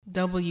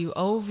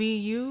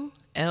WOVU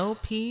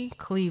LP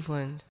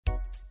Cleveland.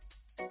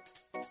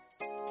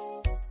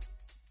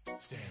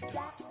 Stand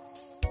up.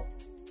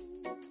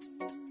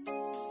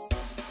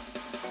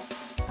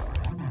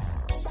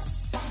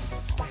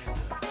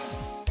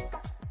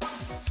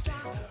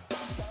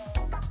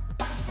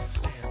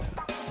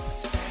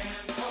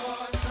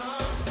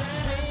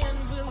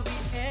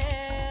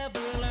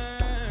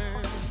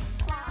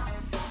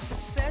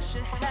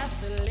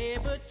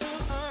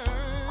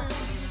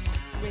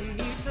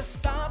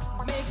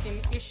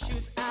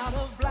 Issues out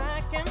of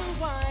black and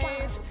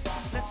white.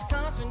 Let's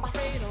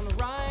concentrate on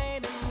right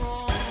and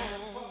wrong.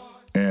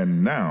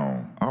 And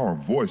now, our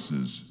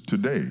voices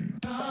today.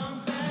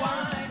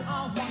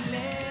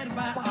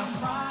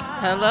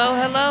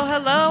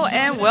 Hello,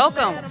 and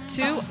welcome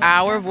to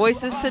Our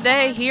Voices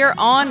Today here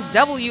on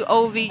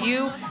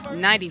WOVU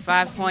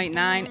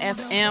 95.9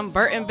 FM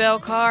Burton Bell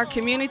Carr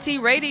Community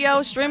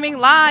Radio, streaming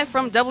live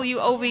from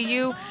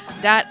WOVU.org.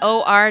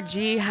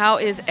 How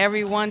is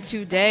everyone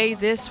today,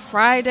 this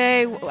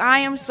Friday? I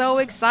am so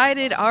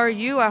excited. Are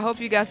you? I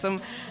hope you got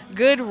some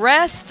good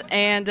rest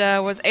and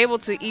was able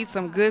to eat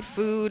some good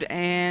food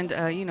and,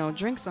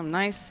 drink some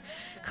nice,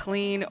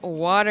 clean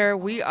water.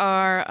 We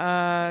are,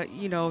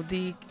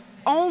 the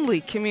only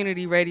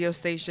community radio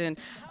station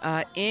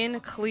in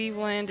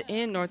Cleveland,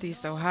 in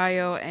Northeast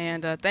Ohio,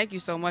 and thank you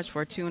so much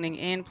for tuning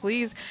in.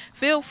 Please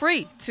feel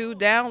free to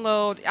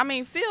download.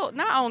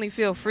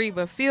 Feel free,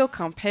 but feel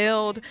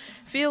compelled,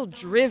 feel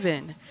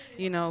driven,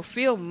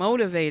 feel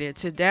motivated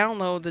to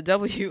download the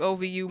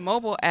WOVU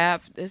mobile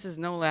app. This is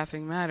no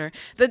laughing matter.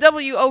 The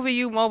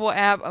WOVU mobile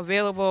app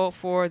available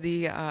for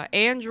the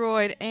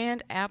Android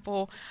and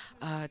Apple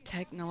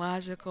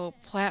technological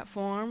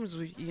platforms,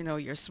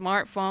 your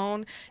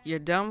smartphone, your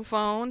dumb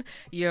phone,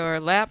 your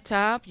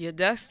laptop, your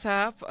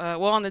desktop.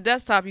 On the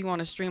desktop, you want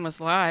to stream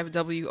us live,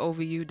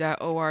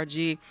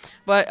 WOVU.org.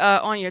 But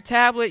on your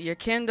tablet, your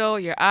Kindle,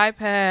 your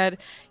iPad,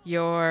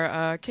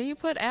 can you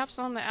put apps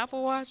on the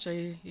Apple Watch? Or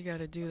you got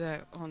to do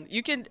that on,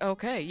 you can,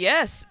 okay,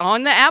 yes,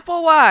 on the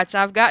Apple Watch.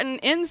 I've gotten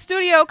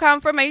in-studio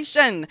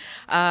confirmation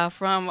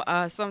from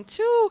some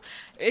two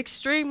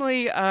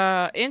extremely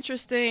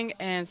interesting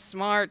and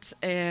smart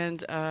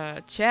and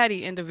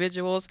chatty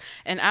individuals,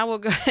 and I will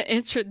go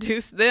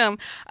introduce them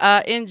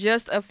in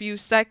just a few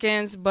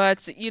seconds.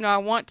 But I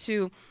want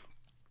to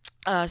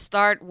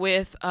start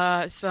with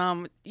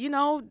some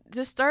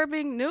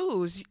disturbing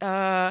news.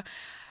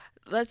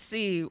 Let's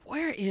see,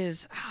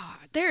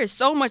 there is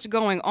so much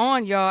going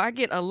on, y'all. I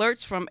get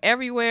alerts from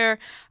everywhere,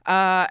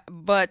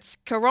 but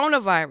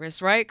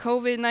coronavirus, right?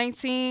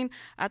 COVID-19,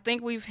 I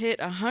think we've hit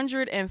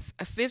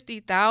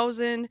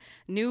 150,000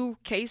 new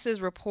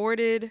cases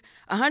reported,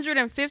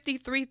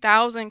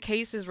 153,000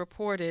 cases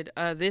reported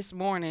this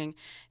morning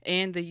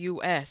in the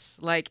U.S.,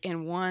 like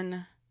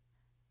in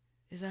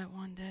is that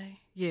one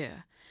day?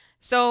 Yeah.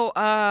 So,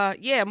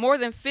 more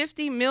than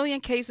 50 million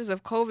cases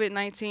of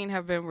COVID-19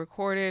 have been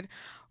recorded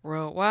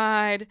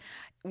worldwide.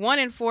 1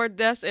 in 4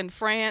 deaths in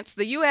France.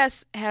 The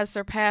U.S. has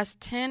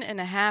surpassed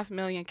 10.5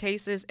 million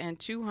cases and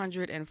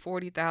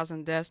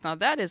 240,000 deaths. Now,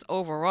 that is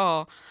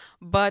overall.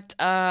 But,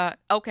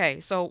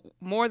 so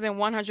more than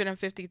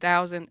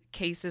 150,000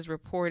 cases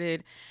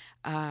reported,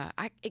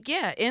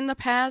 in the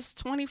past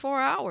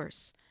 24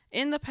 hours.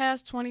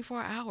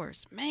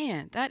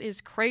 Man, that is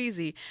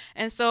crazy.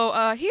 And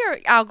so here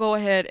I'll go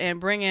ahead and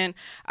bring in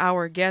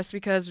our guests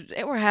because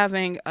we're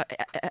having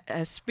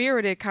a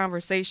spirited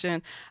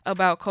conversation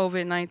about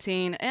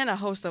COVID-19 and a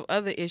host of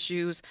other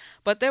issues.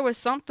 But there was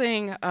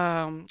something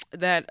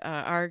that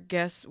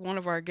one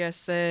of our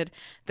guests said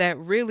that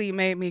really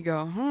made me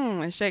go,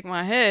 and shake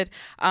my head.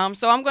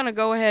 So I'm going to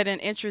go ahead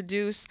and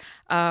introduce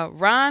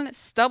Ron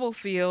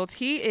Stubblefield.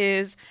 He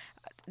is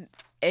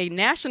a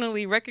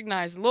nationally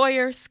recognized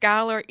lawyer,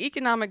 scholar,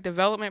 economic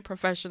development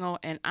professional,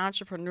 and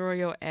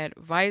entrepreneurial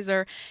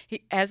advisor.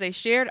 As a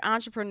shared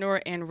entrepreneur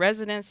in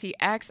residence, he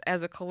acts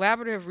as a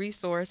collaborative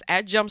resource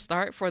at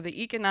Jumpstart for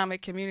the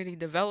Economic Community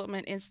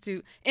Development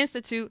Institute,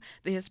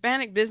 the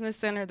Hispanic Business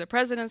Center, the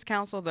President's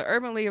Council, the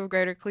Urban League of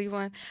Greater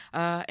Cleveland,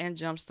 and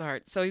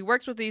Jumpstart. So he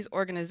works with these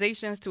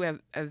organizations to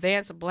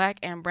advance Black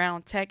and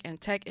Brown tech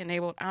and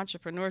tech-enabled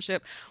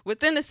entrepreneurship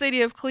within the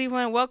city of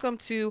Cleveland. Welcome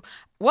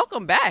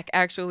back,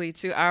 actually,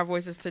 to Our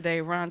Voices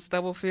Today, Ron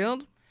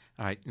Stubblefield.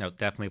 All right. No,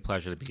 definitely a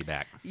pleasure to be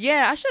back.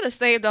 Yeah, I should have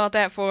saved all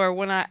that for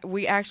when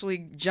we actually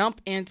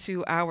jump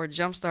into our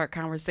Jumpstart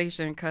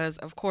conversation because,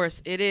 of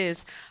course, it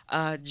is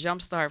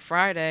Jumpstart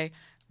Friday.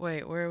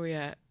 Wait, where are we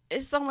at?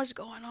 It's so much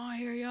going on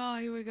here, y'all.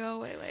 Here we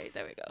go. Wait,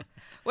 there we go.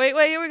 Wait,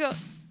 here we go.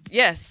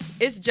 Yes,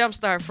 it's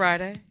Jumpstart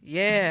Friday.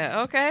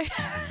 Yeah, okay.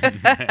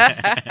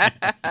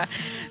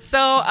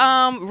 So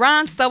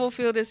Ron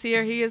Stubblefield is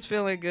here. He is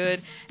feeling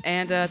good.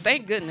 And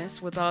thank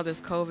goodness with all this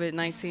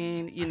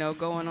COVID-19,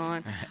 going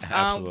on.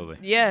 Absolutely.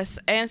 Yes.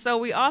 And so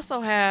we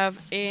also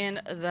have in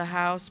the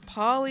house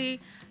Paulie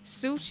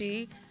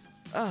Suchi.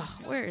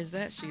 Where is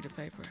that sheet of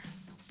paper?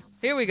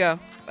 Here we go.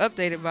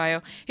 Updated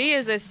bio. He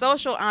is a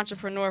social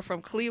entrepreneur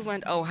from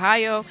Cleveland,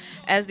 Ohio,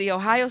 as the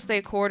Ohio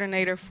State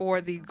coordinator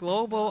for the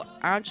Global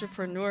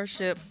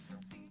Entrepreneurship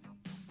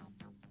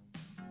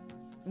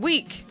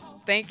Week.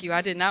 Thank you.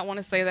 I did not want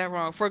to say that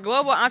wrong. For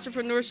Global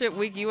Entrepreneurship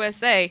Week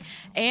USA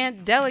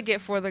and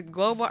delegate for the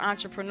Global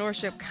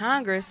Entrepreneurship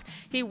Congress,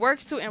 he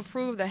works to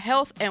improve the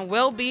health and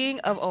well-being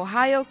of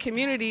Ohio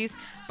communities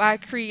by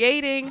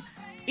creating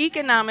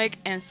economic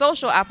and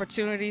social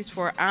opportunities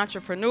for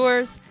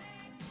entrepreneurs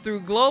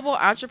through Global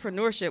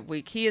Entrepreneurship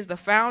Week. He is the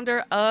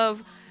founder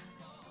of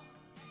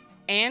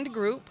And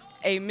Group,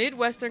 a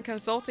Midwestern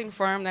consulting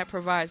firm that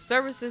provides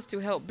services to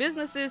help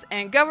businesses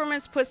and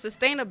governments put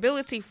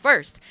sustainability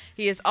first.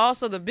 He is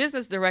also the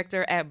business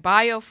director at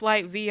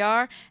BioFlight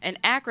VR, an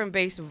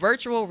Akron-based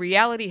virtual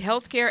reality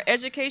healthcare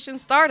education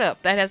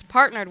startup that has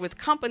partnered with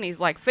companies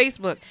like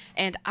Facebook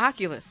and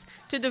Oculus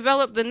to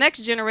develop the next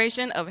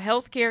generation of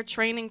healthcare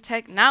training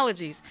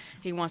technologies.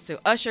 He wants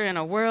to usher in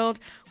a world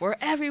where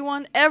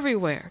everyone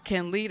everywhere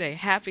can lead a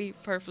happy,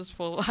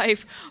 purposeful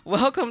life.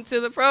 Welcome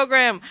to the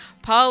program,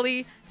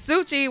 Paulie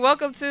Suchi.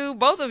 Welcome to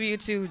both of you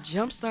to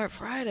Jumpstart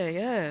Friday.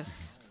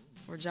 Yes,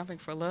 we're jumping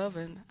for love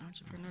and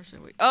entrepreneurship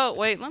week. Oh,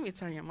 wait, let me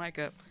turn your mic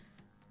up.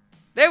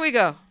 There we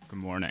go. Good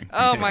morning.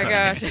 Oh, my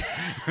gosh.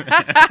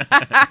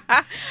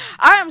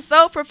 I am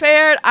so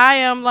prepared. I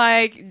am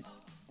like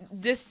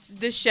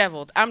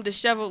disheveled. I'm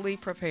disheveledly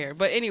prepared.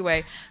 But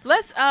anyway,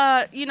 let's,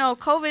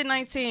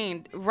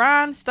 COVID-19.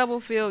 Ron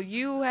Stubblefield,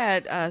 you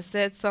had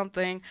said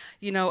something,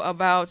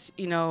 about,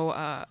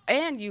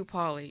 and you,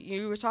 Paulie.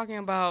 You were talking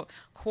about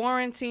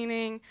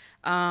quarantining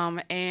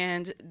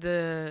and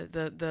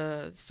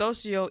the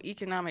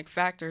socioeconomic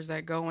factors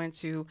that go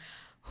into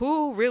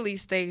who really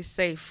stays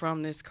safe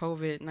from this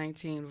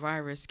COVID-19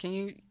 virus. Can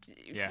you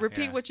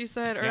repeat what you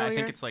said earlier? Yeah, I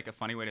think it's like a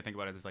funny way to think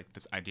about it is like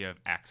this idea of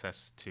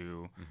access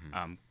to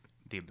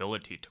the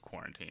ability to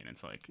quarantine.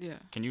 It's like,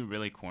 can you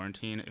really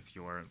quarantine if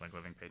you're like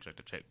living paycheck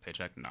to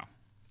paycheck? No,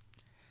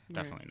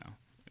 definitely no.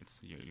 It's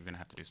you're going to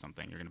have to do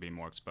something. You're going to be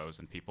more exposed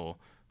than people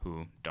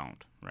who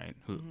don't, right?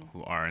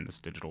 Who are in this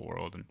digital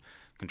world and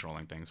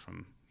controlling things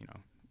from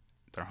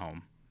their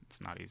home.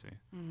 It's not easy.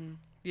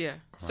 Yeah.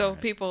 So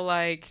people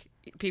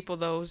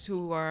those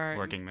who are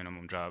working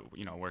minimum job,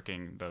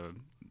 working the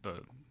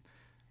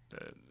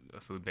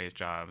food-based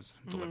jobs,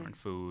 delivering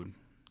food,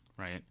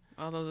 right?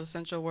 All those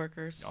essential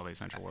workers. All the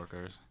essential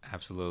workers.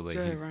 Absolutely.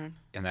 Go ahead, Ryan.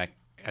 And I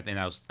think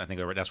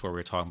that's what we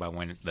were talking about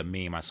when the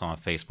meme I saw on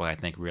Facebook, I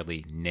think,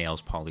 really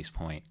nails Paulie's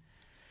point.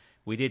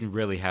 We didn't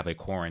really have a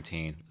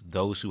quarantine.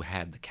 Those who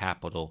had the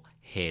capital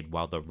hid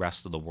while the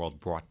rest of the world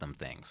brought them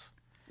things.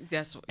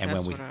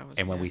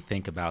 When we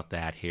think about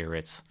that here,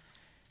 it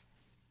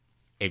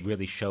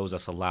really shows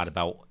us a lot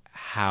about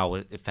how,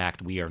 in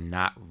fact, we are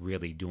not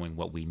really doing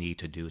what we need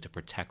to do to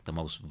protect the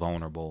most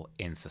vulnerable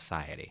in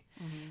society.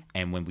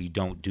 And when we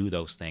don't do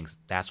those things,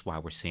 that's why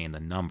we're seeing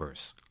the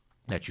numbers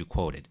that you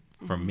quoted.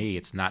 For me,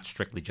 it's not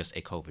strictly just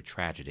a COVID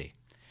tragedy.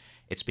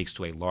 It speaks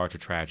to a larger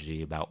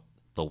tragedy about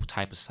the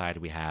type of society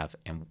we have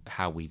and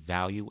how we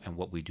value and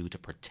what we do to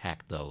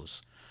protect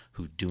those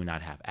who do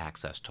not have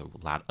access to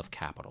a lot of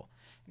capital.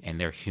 And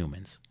they're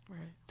humans. Right.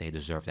 They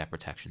deserve that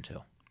protection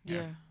too.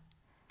 Yeah.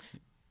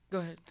 Go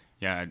ahead.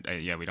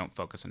 Yeah, we don't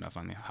focus enough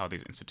on how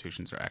these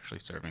institutions are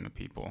actually serving the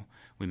people.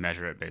 We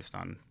measure it based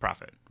on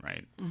profit,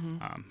 right?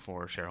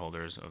 For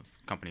shareholders of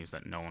companies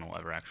that no one will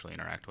ever actually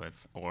interact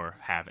with or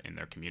have in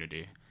their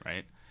community,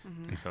 right?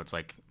 And so it's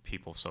like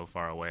people so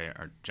far away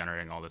are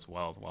generating all this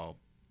wealth while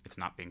it's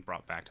not being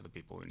brought back to the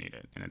people who need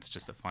it. And it's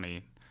just a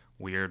funny,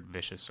 weird,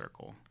 vicious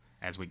circle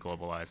as we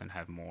globalize and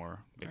have more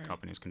big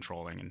companies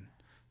controlling and,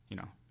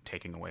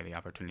 taking away the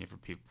opportunity for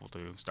people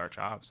to start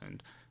jobs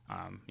and,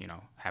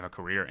 have a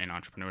career in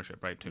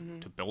entrepreneurship, right,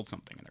 to build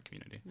something in their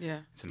community. Yeah.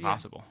 It's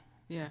impossible.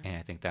 Yeah. And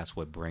I think that's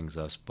what brings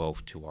us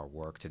both to our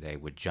work today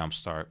with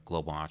Jumpstart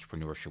Global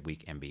Entrepreneurship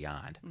Week and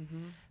beyond.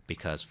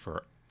 Because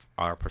for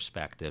our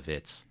perspective,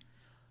 this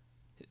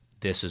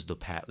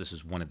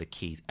is one of the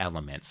key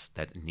elements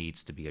that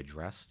needs to be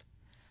addressed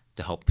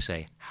to help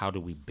say, how do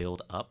we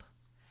build up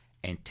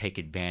and take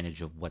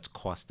advantage of what's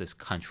cost this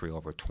country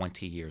over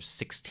 20 years,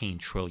 $16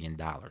 trillion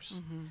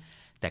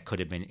that could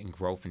have been in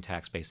growth and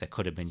tax base that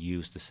could have been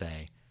used to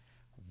say,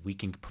 we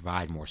can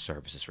provide more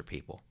services for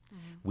people.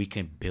 We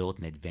can build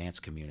and advance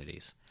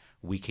communities.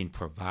 We can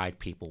provide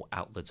people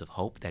outlets of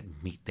hope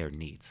that meet their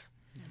needs.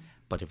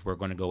 But if we're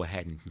going to go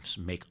ahead and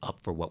make up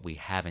for what we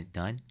haven't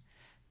done,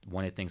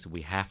 one of the things that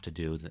we have to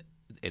do,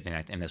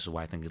 and this is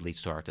why I think it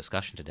leads to our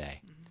discussion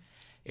today,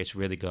 it's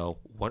really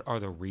what are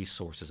the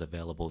resources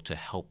available to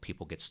help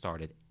people get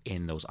started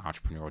in those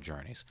entrepreneurial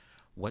journeys?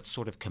 What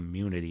sort of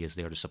community is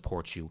there to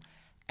support you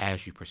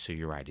as you pursue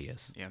your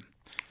ideas? Yeah.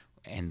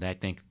 And I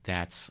think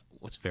that's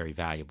what's very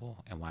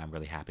valuable and why I'm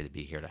really happy to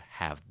be here to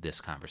have this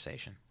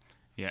conversation.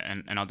 Yeah,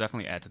 and I'll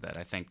definitely add to that.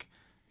 I think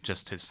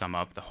just to sum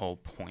up the whole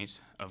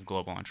point of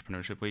Global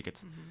Entrepreneurship Week,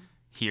 it's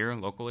here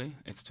locally,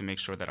 it's to make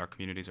sure that our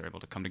communities are able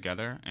to come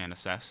together and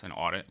assess and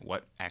audit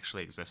what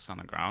actually exists on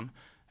the ground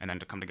and then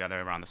to come together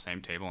around the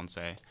same table and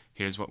say,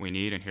 here's what we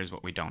need and here's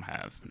what we don't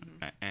have.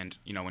 And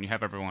when you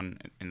have everyone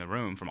in the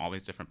room from all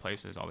these different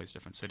places, all these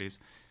different cities,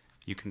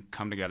 you can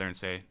come together and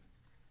say,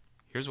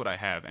 here's what I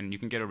have, and you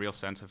can get a real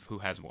sense of who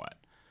has what.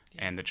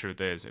 Yeah. And the truth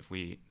is, if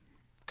we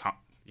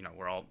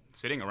we're all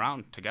sitting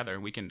around together,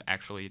 we can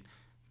actually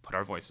put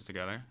our voices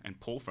together and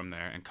pull from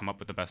there and come up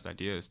with the best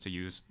ideas to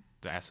use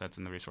the assets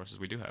and the resources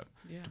we do have,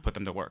 to put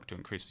them to work, to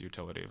increase the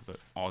utility of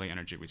all the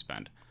energy we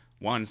spend.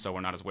 One, so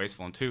we're not as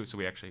wasteful, and two, so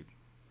we actually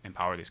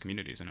empower these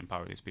communities and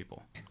empower these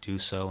people. And do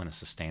so in a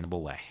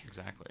sustainable way.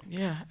 Exactly.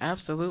 Yeah,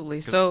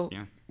 absolutely. So,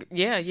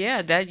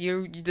 that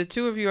the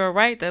two of you are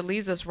right. That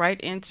leads us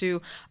right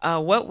into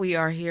what we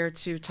are here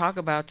to talk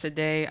about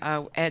today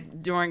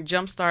during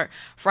Jumpstart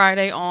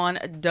Friday on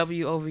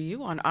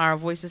WOVU on Our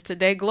Voices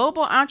Today,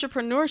 Global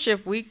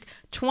Entrepreneurship Week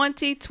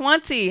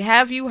 2020.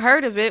 Have you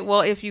heard of it? Well,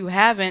 if you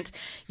haven't,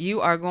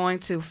 you are going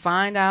to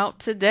find out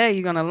today.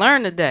 You're going to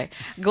learn today.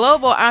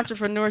 Global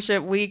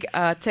Entrepreneurship Week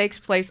takes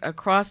place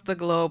across the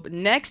globe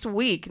next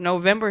week,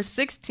 November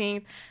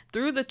 16th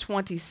through the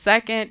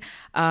 22nd.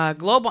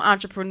 Global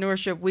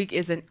Entrepreneurship Week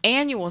is an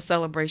annual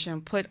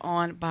celebration put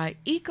on by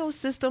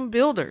ecosystem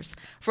builders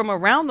from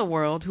around the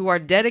world who are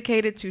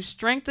dedicated to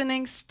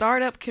strengthening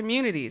startup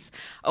communities.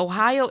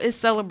 Ohio is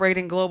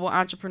celebrating Global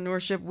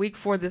Entrepreneurship Week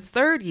for the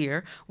third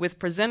year with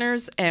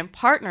presenters and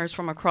partners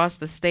from across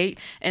the state.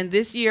 And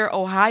this year,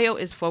 Ohio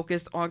is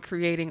focused on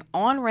creating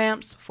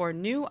on-ramps for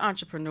new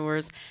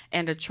entrepreneurs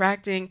and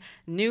attracting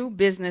new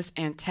business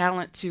and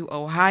talent to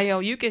Ohio.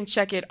 You can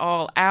check it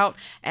all out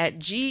at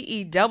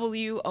gewohio.com.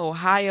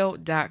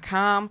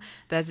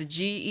 That's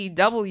gewohio.com.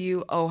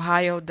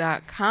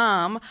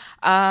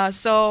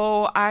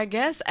 So I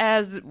guess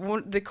as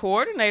the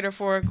coordinator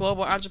for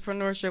Global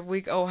Entrepreneurship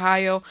Week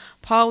Ohio,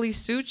 Paulie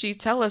Succi,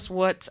 tell us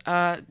what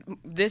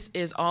this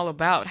is all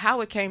about,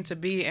 how it came to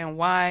be, and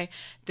why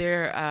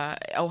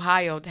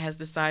Ohio has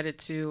decided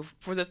to,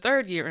 for the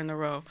third year in a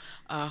row,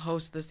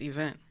 host this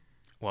event.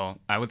 Well,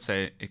 I would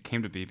say it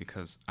came to be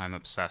because I'm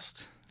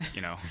obsessed,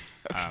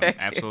 Okay.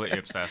 Absolutely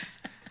obsessed,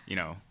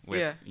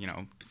 with,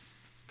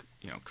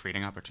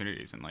 creating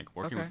opportunities and like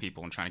working with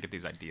people and trying to get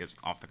these ideas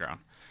off the ground.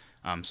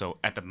 So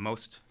at the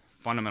most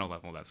fundamental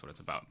level, that's what it's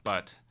about.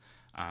 But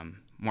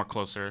more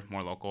closer,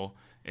 more local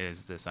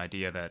is this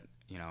idea that,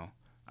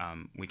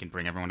 we can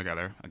bring everyone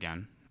together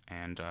again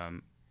and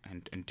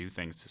do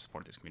things to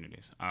support these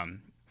communities.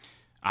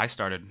 I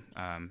started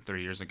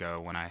 3 years ago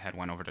when I had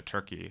went over to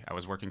Turkey. I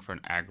was working for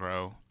an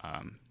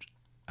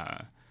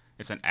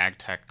it's an ag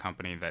tech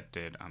company that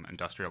did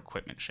industrial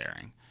equipment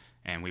sharing.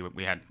 And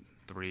we had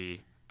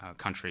three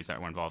countries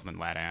that were involved in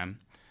LATAM,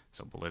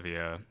 so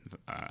Bolivia,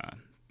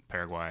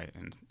 Paraguay,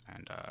 and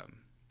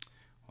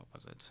what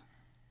was it?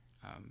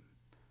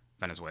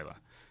 Venezuela.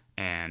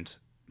 And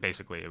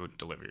basically it would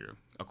deliver your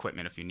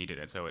equipment if you needed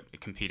it. So it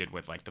competed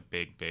with like the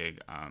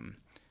big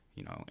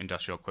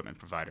industrial equipment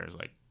providers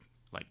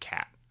like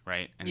CAT,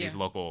 right? And these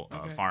local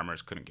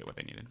farmers couldn't get what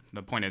they needed.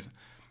 The point is,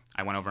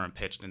 I went over and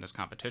pitched in this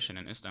competition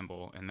in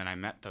Istanbul, and then I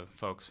met the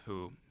folks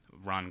who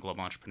run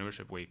Global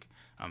Entrepreneurship Week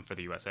for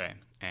the USA.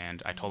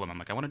 And I told them, I'm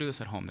like, I want to do this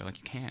at home. They're like,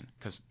 you can,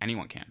 because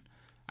anyone can.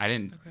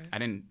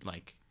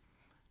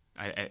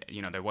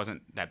 There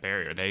wasn't that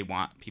barrier. They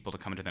want people to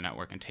come into the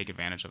network and take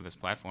advantage of this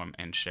platform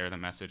and share the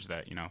message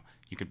that,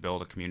 you could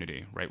build a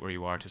community right where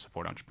you are to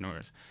support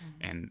entrepreneurs.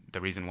 Mm-hmm. And the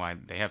reason why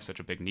they have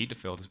such a big need to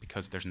fill is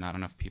because there's not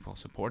enough people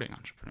supporting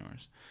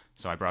entrepreneurs.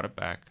 So I brought it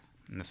back,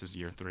 and this is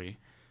year 3.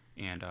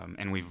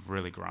 And we've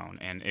really grown,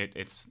 and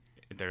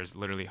there's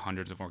literally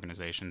hundreds of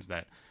organizations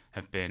that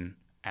have been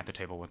at the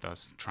table with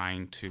us,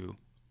 trying to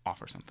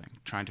offer something,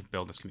 trying to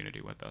build this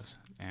community with us.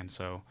 And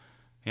so,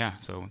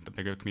 so the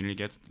bigger the community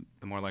gets,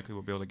 the more likely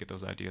we'll be able to get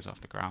those ideas off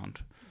the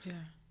ground. Yeah.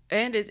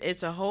 And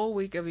it's a whole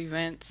week of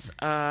events.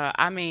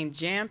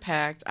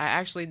 Jam-packed. I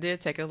actually did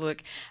take a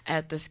look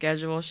at the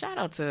schedule. Shout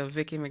out to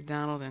Vicki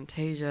McDonald and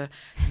Tasia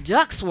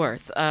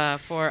Ducksworth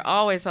for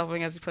always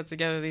helping us put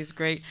together these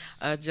great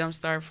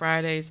Jumpstart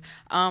Fridays.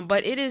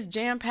 But it is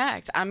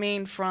jam-packed.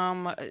 We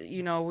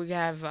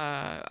have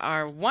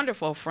our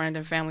wonderful friend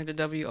and family, the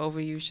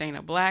WOVU,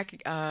 Shayna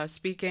Black,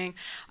 speaking.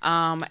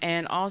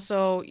 And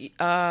also,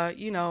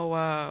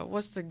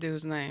 what's the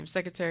dude's name?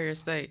 Secretary of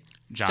State.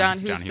 John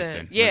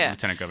Houston. Yeah.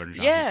 Lieutenant Governor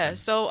John Houston.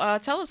 So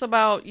tell us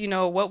about,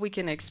 what we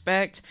can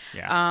expect,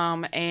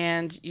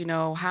 and,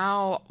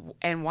 how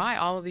and why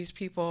all of these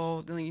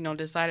people,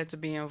 decided to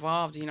be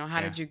involved.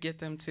 How did you get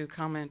them to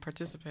come and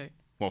participate?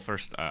 Well,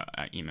 first,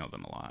 I emailed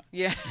them a lot.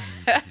 Yeah.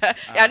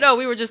 I know.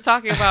 We were just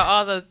talking about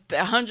all the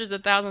hundreds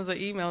of thousands of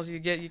emails you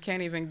get. You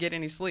can't even get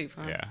any sleep.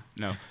 Huh? Yeah.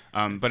 No.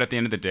 But at the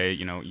end of the day,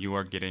 you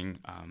are getting,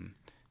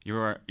 you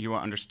are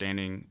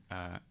understanding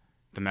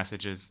the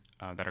messages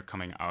that are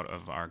coming out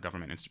of our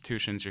government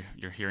institutions.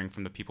 You're hearing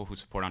from the people who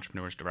support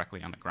entrepreneurs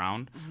directly on the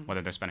ground, mm-hmm.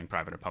 whether they're spending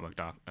private or public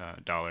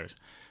dollars.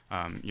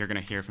 You're going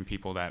to hear from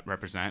people that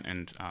represent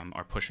and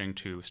are pushing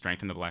to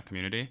strengthen the Black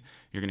community.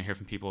 You're going to hear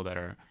from people that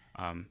are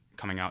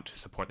coming out to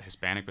support the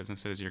Hispanic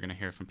businesses. You're going to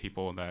hear from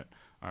people that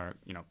are,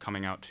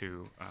 coming out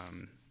to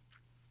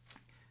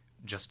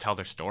just tell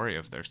their story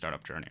of their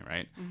startup journey,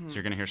 right? So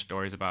you're going to hear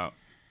stories about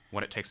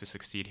what it takes to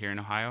succeed here in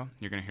Ohio.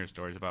 You're going to hear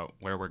stories about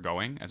where we're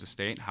going as a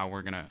state, how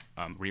we're going to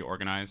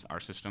reorganize our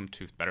system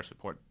to better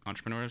support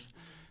entrepreneurs.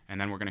 And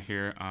then we're going to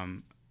hear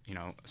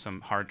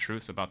some hard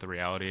truths about the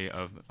reality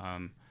of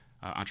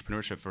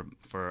entrepreneurship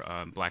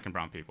for Black and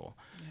brown people.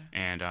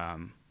 Yeah.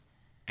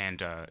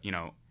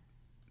 And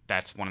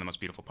that's one of the most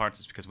beautiful parts,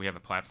 is because we have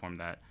a platform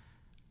that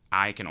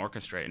I can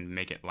orchestrate and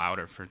make it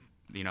louder for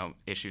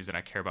issues that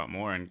I care about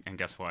more. And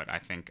guess what? I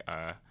think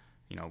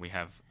we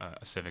have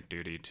a civic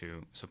duty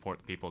to support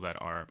the people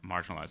that are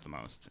marginalized the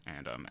most,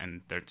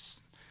 and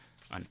there's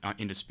an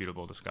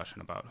indisputable discussion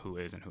about who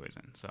is and who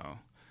isn't. So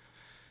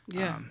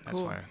that's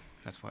cool.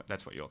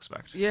 That's what you'll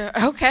expect. Yeah,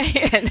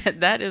 okay. And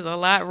that is a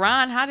lot.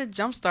 Ron, how did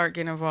Jumpstart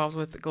get involved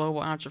with the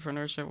Global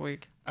Entrepreneurship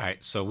Week? All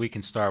right, so we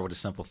can start with a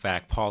simple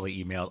fact.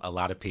 Paulie emailed a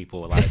lot of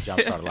people, a lot of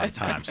Jumpstart a lot of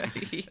times.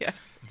 Yeah.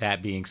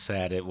 That being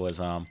said, it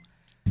was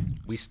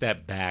we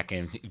stepped back,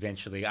 and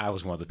eventually I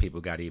was one of the people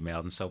who got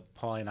emailed. And so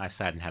Paulie and I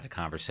sat and had a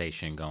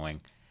conversation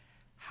going,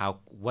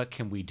 what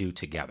can we do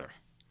together?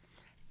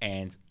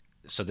 And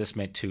so this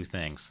meant two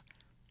things.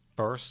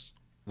 First,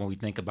 when we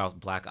think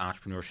about Black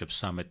Entrepreneurship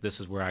Summit, this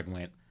is where I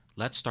went,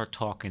 let's start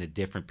talking to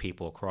different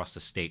people across the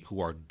state who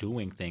are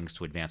doing things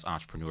to advance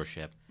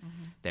entrepreneurship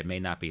that may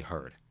not be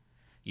heard,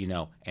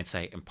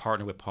 and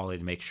partner with Paulie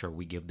to make sure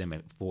we give them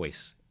a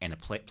voice and a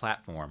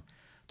platform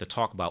to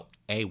talk about,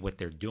 A, what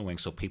they're doing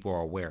so people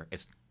are aware.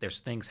 There's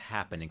things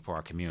happening for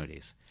our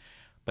communities,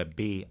 but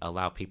B,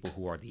 allow people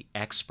who are the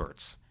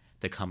experts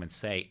to come and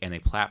say, in a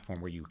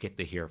platform where you get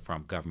to hear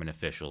from government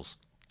officials,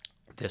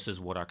 this is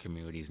what our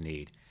communities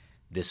need.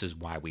 This is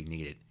why we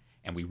need it.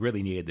 And we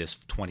really needed this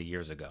 20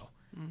 years ago.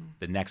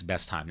 The next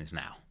best time is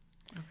now.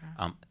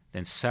 Okay.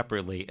 Then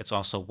separately, it's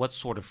also what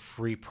sort of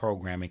free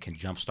programming can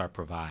Jumpstart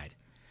provide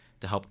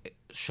to help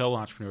show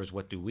entrepreneurs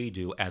what do we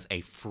do as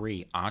a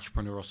free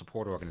entrepreneurial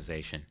support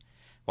organization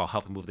while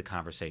helping move the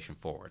conversation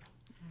forward.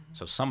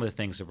 So some of the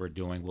things that we're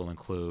doing will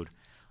include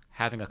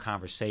having a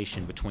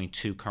conversation between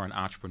two current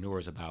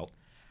entrepreneurs about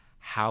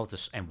how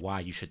this and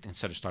why you should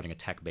consider starting a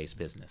tech-based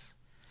business.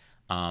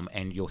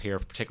 And you'll hear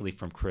particularly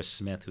from Chris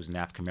Smith, who's an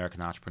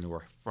African-American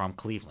entrepreneur from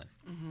Cleveland.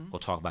 We'll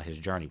talk about his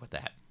journey with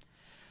that.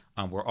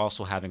 We're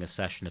also having a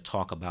session to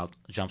talk about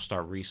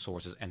Jumpstart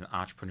resources and an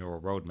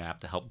entrepreneurial roadmap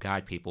to help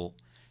guide people.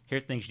 Here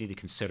are things you need to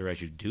consider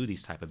as you do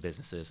these type of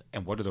businesses,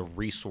 and what are the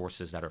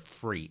resources that are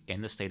free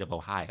in the state of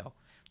Ohio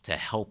to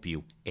help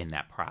you in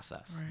that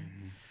process.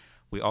 Right.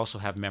 We also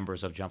have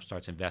members of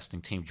Jumpstart's investing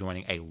team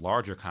joining a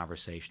larger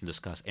conversation to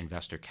discuss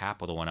investor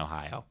capital in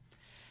Ohio.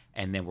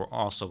 And then we're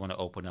also going to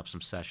open up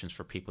some sessions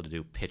for people to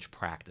do pitch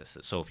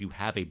practices. So if you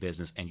have a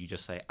business and you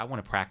just say, I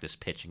want to practice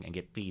pitching and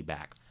get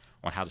feedback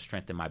on how to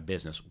strengthen my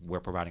business, we're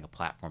providing a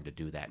platform to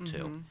do that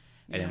too.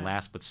 And then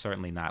last but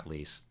certainly not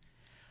least,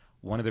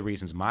 one of the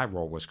reasons my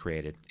role was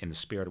created, in the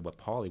spirit of what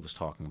Paulie was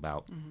talking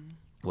about,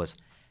 was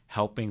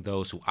helping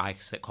those who I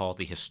call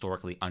the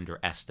historically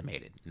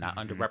underestimated, not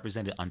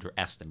underrepresented,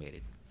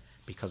 underestimated.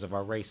 Because of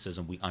our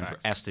racism, we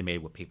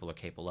underestimate what people are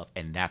capable of,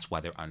 and that's why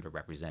they're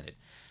underrepresented.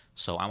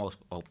 So I'm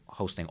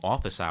hosting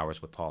office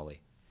hours with Paulie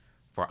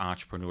for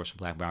entrepreneurs from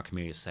Black and brown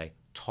communities to say,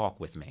 talk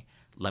with me.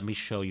 Let me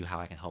show you how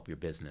I can help your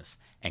business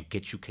and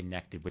get you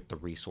connected with the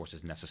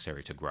resources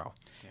necessary to grow.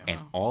 Yeah. And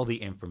all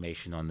the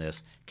information on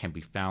this can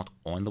be found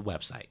on the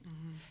website.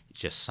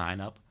 Just sign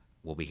up.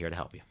 We'll be here to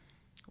help you.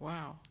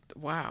 Wow.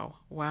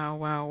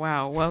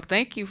 Well,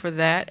 thank you for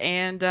that.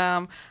 And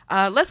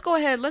let's go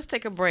ahead. Let's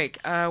take a break.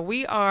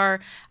 We are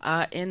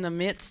in the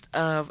midst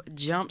of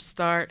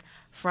Jumpstart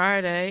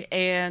Friday,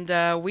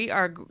 and we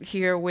are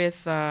here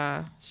with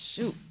Paulie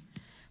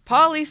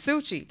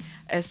Succi,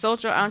 a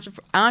social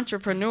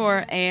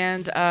entrepreneur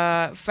and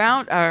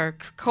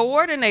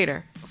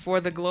coordinator for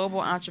the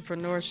Global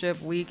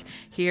Entrepreneurship Week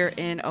here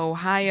in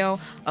Ohio,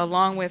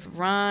 along with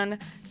Ron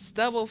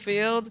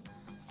Stubblefield,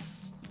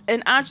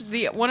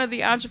 one of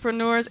the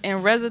entrepreneurs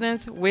in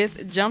residence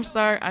with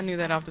Jumpstart. I knew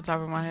that off the top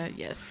of my head.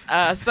 Yes.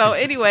 So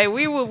anyway,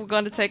 we're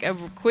going to take a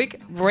quick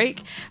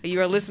break.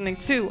 You are listening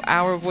to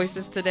Our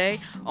Voices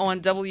Today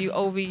on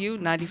WOVU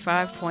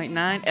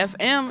 95.9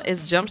 FM.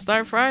 It's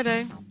Jumpstart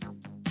Friday.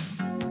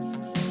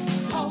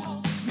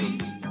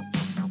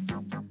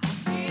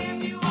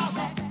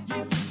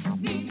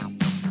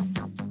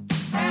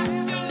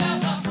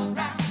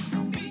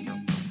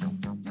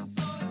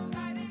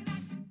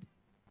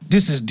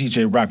 This is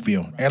DJ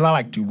Rockville, and I'd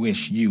like to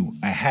wish you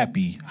a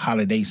happy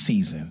holiday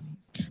season.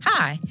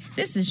 Hi,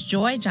 this is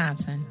Joy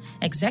Johnson,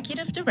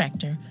 Executive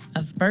Director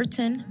of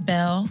Burton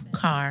Bell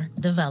Car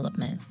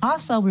Development,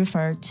 also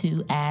referred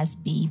to as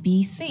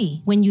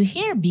BBC. When you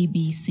hear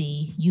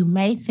BBC, you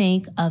may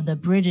think of the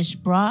British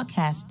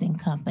Broadcasting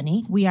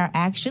Company. We are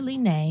actually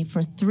named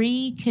for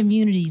 3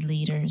 community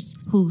leaders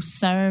who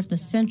served the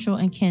Central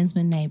and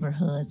Kinsman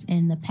neighborhoods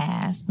in the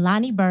past: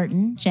 Lonnie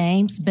Burton,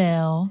 James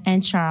Bell,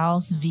 and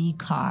Charles V.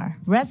 Carr.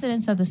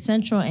 Residents of the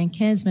Central and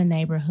Kinsman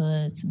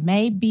neighborhoods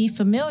may be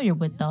familiar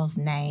with those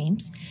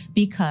names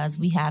because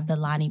we have the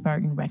Lonnie Burton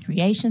Burton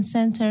Recreation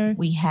Center.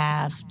 We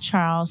have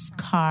Charles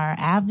Carr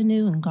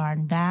Avenue in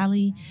Garden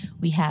Valley.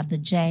 We have the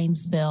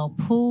James Bell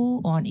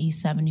Pool on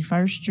East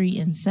 71st Street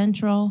in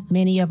Central.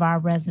 Many of our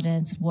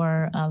residents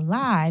were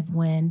alive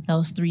when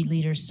those three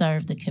leaders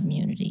served the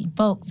community.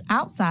 Folks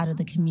outside of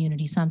the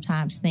community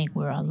sometimes think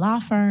we're a law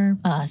firm,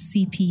 a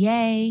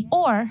CPA,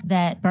 or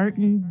that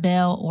Burton,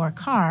 Bell, or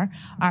Carr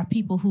are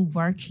people who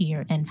work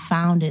here and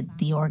founded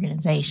the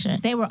organization.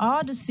 They were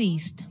all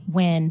deceased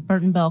when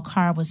Burton Bell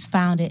Carr was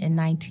founded in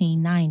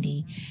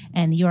 1990,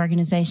 and the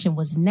organization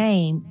was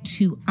named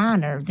to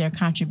honor their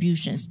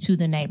contributions to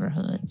the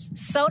neighborhoods.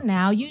 So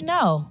now you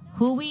know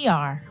who we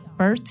are,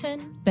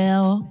 Burton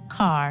Bell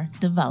Carr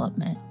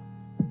Development.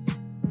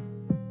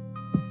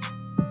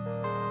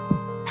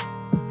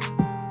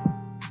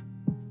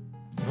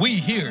 We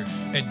here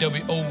at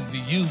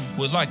WOVU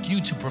would like you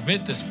to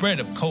prevent the spread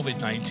of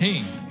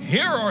COVID-19.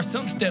 Here are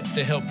some steps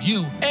to help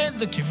you and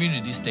the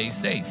community stay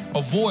safe.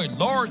 Avoid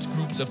large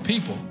groups of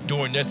people.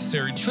 During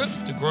necessary trips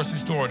to the grocery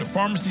store or the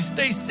pharmacy,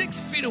 stay 6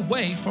 feet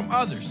away from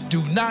others.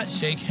 Do not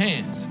shake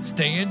hands.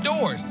 Stay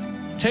indoors.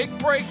 Take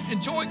breaks.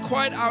 Enjoy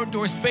quiet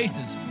outdoor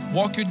spaces.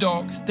 Walk your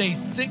dog. Stay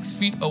 6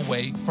 feet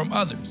away from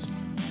others.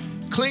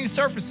 Clean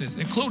surfaces,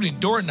 including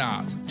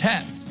doorknobs,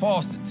 taps,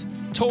 faucets,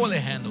 toilet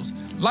handles,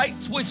 light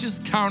switches,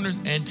 counters,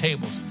 and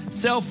tables,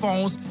 cell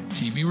phones,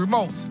 TV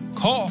remotes.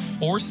 Cough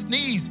or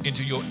sneeze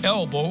into your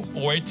elbow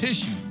or a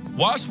tissue.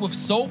 Wash with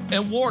soap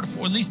and water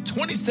for at least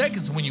 20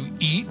 seconds when you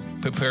eat,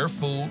 prepare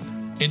food,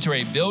 enter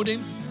a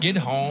building, get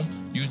home,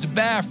 use the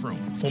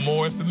bathroom. For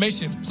more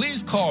information,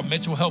 please call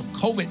Metro Health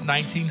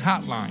COVID-19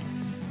 hotline,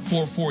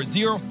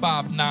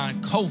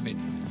 440-59-COVID,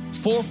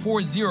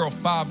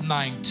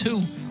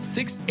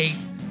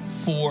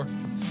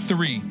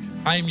 440-592-6843.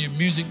 I am your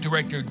music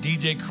director,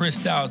 DJ Chris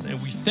Styles,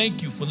 and we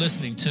thank you for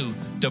listening to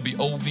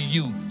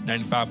WOVU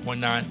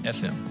 95.9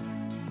 FM.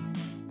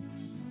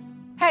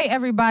 Hey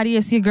everybody,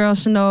 it's your girl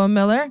Shanoa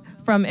Miller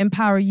from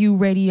Empower You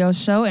Radio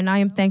Show, and I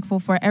am thankful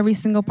for every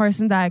single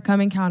person that I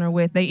come encounter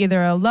with. They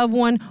either a loved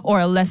one or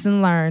a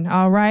lesson learned,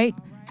 all right?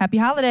 Happy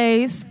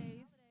holidays.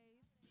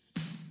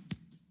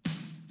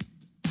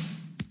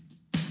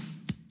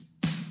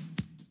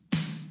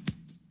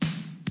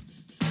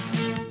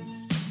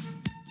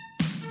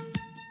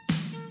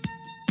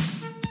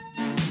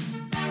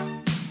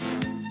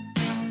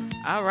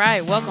 All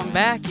right, welcome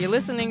back. You're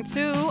listening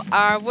to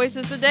Our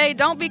Voices Today.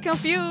 Don't be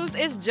confused.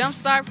 It's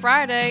Jumpstart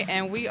Friday,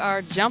 and we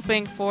are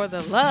jumping for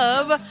the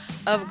love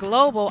of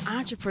Global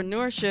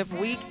Entrepreneurship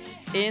Week.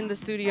 In the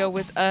studio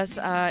with us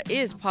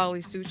is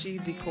Polly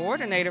Succi, the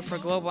coordinator for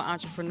Global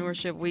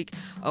Entrepreneurship Week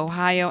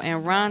Ohio,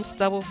 and Ron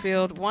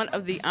Stubblefield, one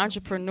of the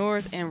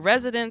entrepreneurs in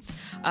residence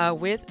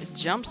with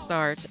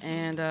Jumpstart.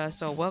 And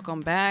so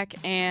welcome back.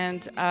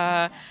 And,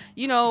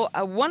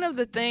 one of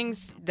the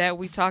things that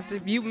we talked to,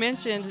 you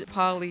mentioned,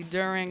 Polly,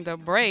 during the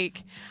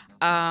break,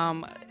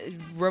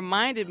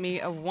 reminded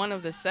me of one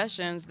of the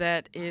sessions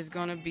that is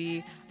going to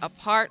be a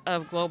part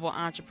of Global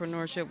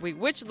Entrepreneurship Week,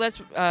 which,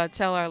 let's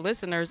tell our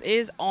listeners,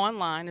 is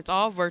online. It's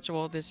all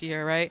virtual this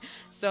year, right?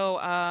 So,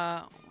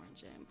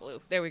 orange and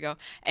blue. There we go.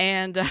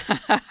 And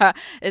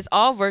it's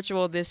all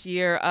virtual this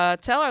year.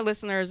 Tell our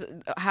listeners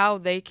how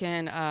they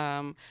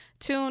can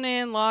tune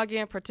in, log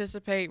in,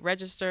 participate,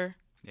 register.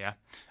 Yeah.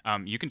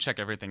 You can check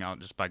everything out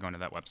just by going to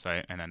that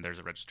website, and then there's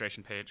a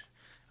registration page.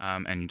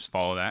 And you just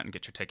follow that and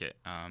get your ticket.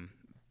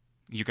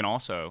 You can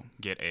also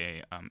get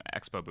a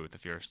expo booth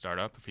if you're a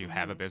startup. If you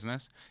have a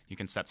business, you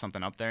can set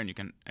something up there and you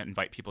can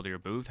invite people to your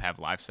booth, have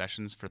live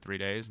sessions for 3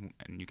 days,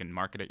 and you can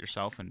market it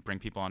yourself and bring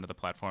people onto the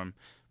platform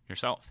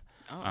yourself.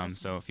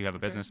 So if you have a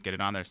business, get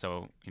it on there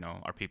so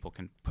our people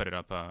can put it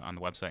up on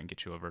the website and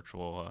get you a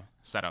virtual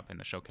setup in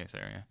the showcase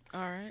area.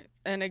 All right.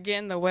 And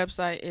again, the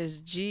website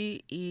is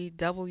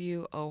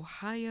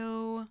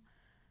GEWOhio.org.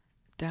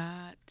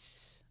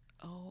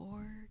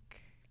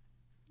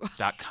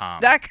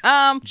 .com.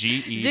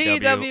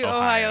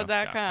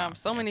 GEWOhio.com.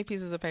 So many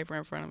pieces of paper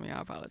in front of me.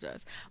 I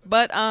apologize.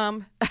 But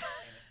and by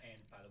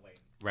the way,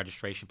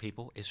 registration,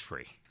 people, is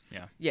free.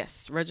 Yeah.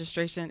 Yes,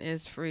 registration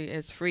is free.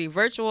 It's free.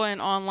 Virtual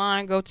and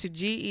online. Go to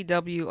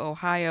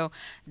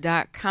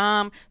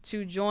GEWOhio.com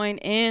to join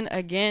in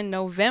again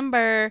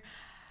November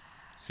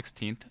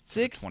 16th to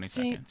the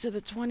 22nd. To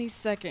the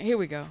 22nd. Here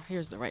we go.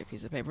 Here's the right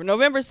piece of paper.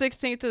 November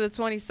 16th to the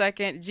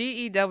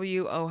 22nd,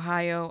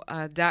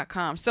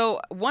 GEWOhio.com.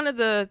 So one of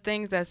the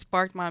things that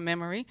sparked my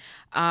memory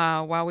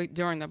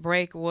during the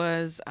break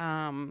was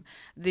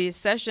the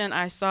session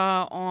I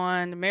saw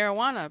on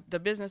marijuana, the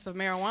business of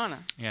marijuana.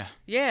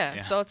 Yeah.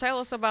 So tell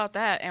us about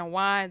that and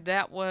why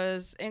that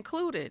was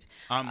included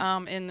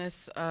in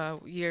this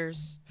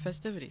year's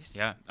festivities.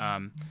 Yeah.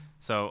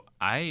 So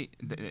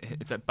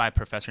it's by a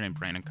professor named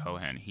Brandon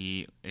Cohen.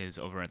 He is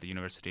over at the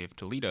University of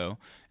Toledo,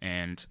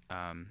 and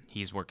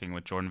he's working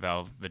with Jordan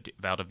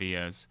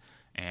Valdivias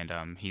and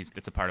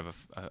it's a part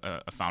of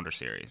a founder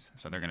series.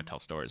 So they're going to tell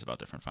stories about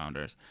different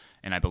founders.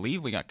 And I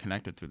believe we got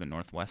connected through the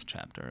Northwest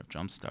chapter of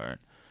Jumpstart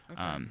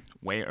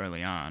way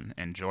early on.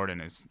 And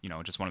Jordan is,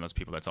 just one of those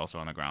people that's also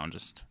on the ground,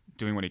 just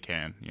doing what he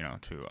can,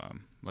 to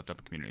lift up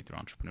the community through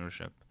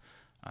entrepreneurship.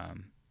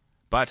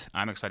 But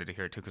I'm excited to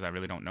hear it too, because I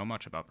really don't know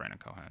much about Brandon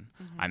Cohen.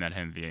 I met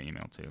him via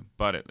email too,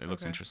 but it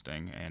looks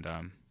interesting, and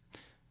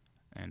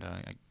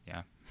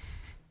yeah.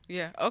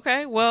 Yeah.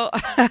 Okay. Well,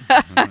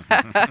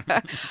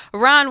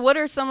 Ron, what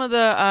are some of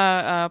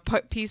the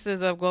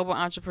pieces of Global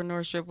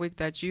Entrepreneurship Week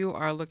that you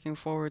are looking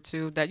forward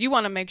to, that you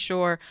want to make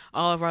sure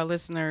all of our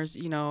listeners,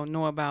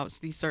 know about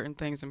these certain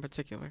things in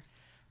particular?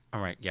 All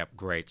right. Yep.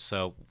 Great.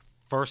 So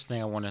first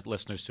thing I want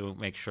listeners to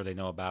make sure they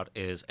know about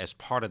is, as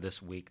part of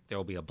this week, there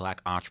will be a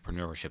Black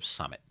Entrepreneurship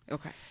Summit.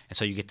 Okay. And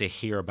so you get to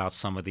hear about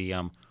some of the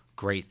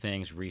great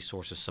things,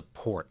 resources,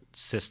 support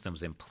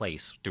systems in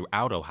place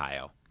throughout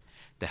Ohio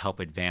to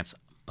help advance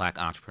Black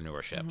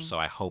entrepreneurship. So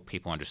I hope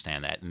people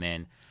understand that. And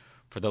then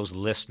for those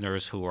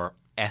listeners who are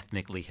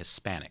ethnically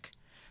Hispanic,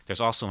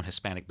 there's also a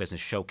Hispanic Business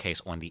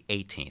Showcase on the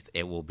 18th.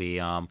 It will be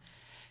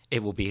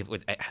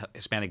with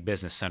Hispanic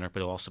Business Center,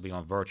 but it'll also be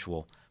on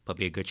virtual, but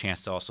be a good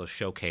chance to also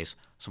showcase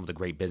some of the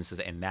great businesses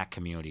in that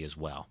community as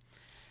well.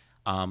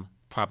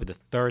 Probably the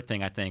third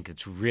thing I think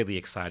it's really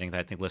exciting that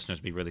I think listeners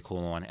would be really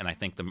cool on, and I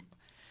think the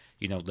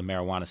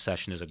marijuana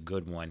session is a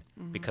good one,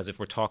 because if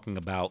we're talking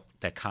about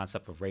that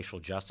concept of racial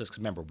justice, because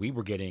remember, we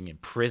were getting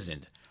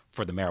imprisoned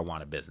for the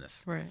marijuana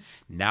business. Right.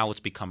 Now it's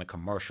becoming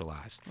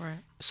commercialized. Right.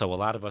 So a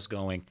lot of us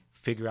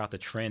figure out the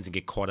trends and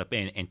get caught up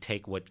in and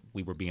take what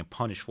we were being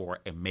punished for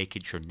and make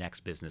it your next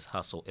business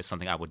hustle is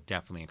something I would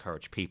definitely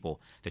encourage people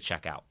to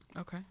check out.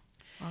 Okay.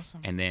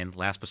 Awesome. And then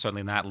last but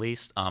certainly not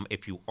least,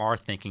 if you are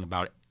thinking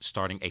about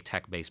starting a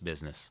tech-based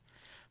business,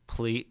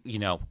 please,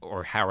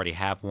 or already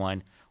have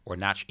one, or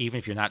not, even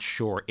if you're not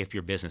sure if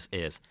your business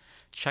is,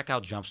 check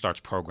out Jumpstart's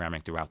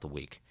programming throughout the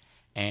week.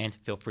 And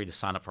feel free to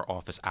sign up for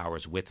office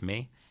hours with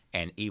me.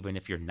 And even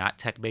if you're not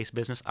tech-based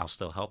business, I'll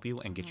still help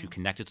you and get you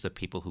connected to the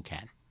people who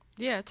can.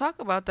 Yeah,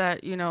 talk about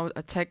that,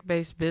 a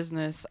tech-based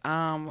business.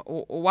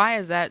 Why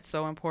is that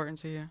so important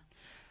to you?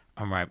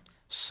 All right.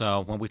 So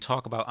when we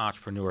talk about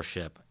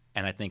entrepreneurship,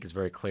 and I think it's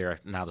very clear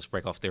now, let's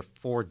break off, there are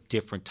 4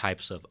 different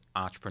types of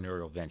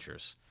entrepreneurial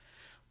ventures.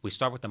 We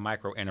start with the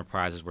micro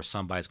enterprises where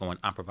somebody's going,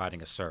 I'm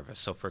providing a service.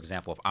 So, for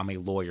example, if I'm a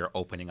lawyer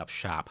opening up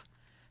shop,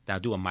 then I'll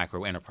do a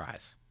micro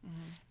enterprise.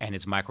 And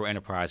it's micro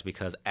enterprise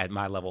because at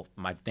my level,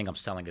 my thing I'm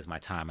selling is my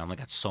time. I only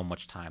got so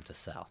much time to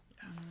sell.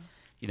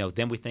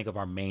 Then we think of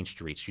our main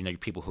streets. Your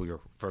people who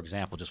for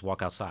example, just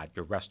walk outside,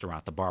 your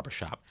restaurant, the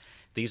barbershop.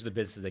 These are the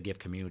businesses that give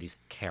communities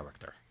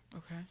character.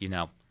 Okay.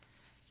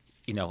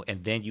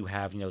 And then you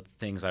have,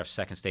 things that are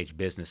second stage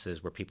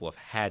businesses where people have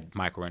had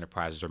micro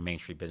enterprises or main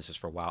street businesses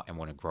for a while and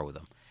want to grow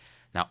them.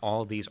 Now,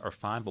 all of these are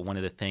fine, but one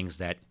of the things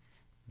that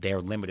they're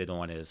limited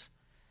on is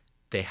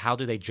how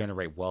do they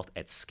generate wealth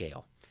at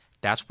scale?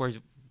 That's where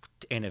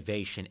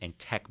innovation and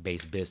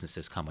tech-based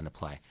businesses come into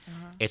play.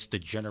 It's the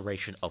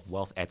generation of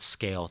wealth at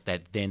scale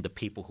that then the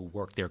people who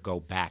work there go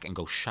back and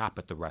go shop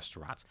at the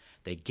restaurants.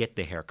 They get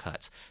the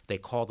haircuts. They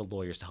call the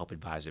lawyers to help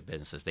advise their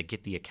businesses. They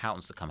get the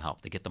accountants to come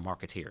help. They get the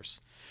marketeers.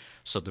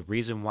 So the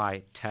reason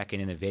why tech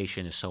and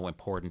innovation is so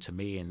important to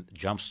me and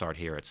Jumpstart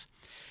here,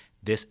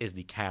 this is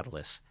the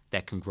catalyst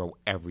that can grow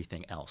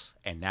everything else.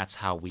 And that's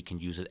how we can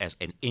use it as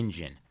an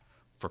engine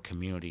for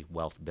community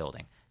wealth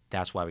building.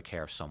 That's why we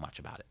care so much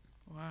about it.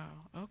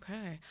 Wow.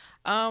 Okay.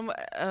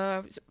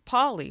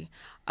 Paulie,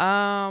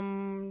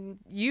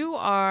 you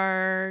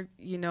are,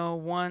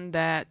 one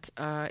that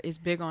is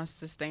big on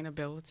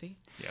sustainability.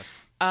 Yes.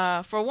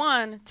 For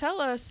one,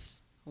 tell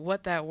us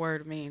what that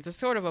word means. It's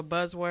sort of a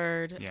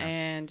buzzword,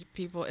 and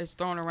it's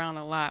thrown around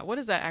a lot. What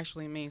does that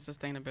actually mean,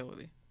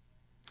 sustainability?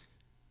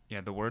 Yeah,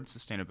 the word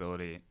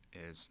sustainability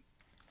is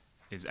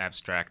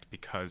abstract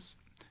because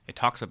it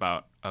talks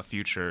about a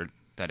future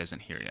that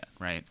isn't here yet,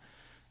 right?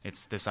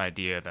 It's this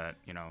idea that,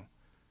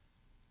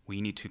 we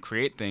need to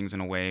create things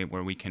in a way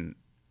where we can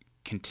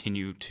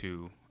continue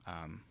to,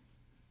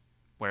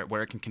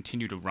 where it can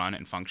continue to run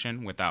and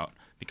function without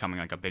becoming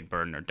like a big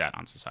burden or debt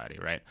on society,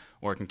 right?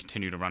 Or it can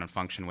continue to run and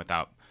function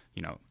without,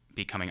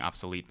 becoming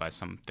obsolete by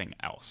something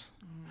else,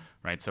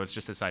 right? So it's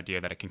just this idea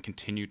that it can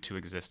continue to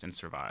exist and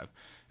survive.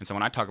 And so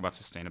when I talk about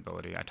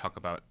sustainability, I talk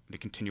about the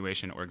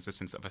continuation or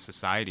existence of a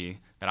society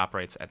that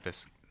operates at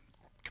this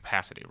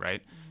capacity,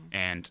 right?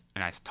 And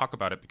I talk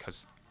about it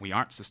because we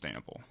aren't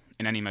sustainable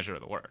in any measure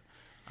of the word.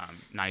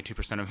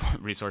 92%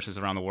 of resources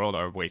around the world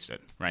are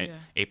wasted, right?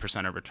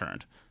 8% are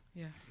returned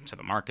to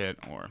the market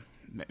or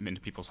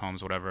into people's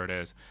homes, whatever it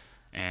is.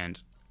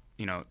 And,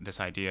 this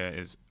idea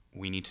is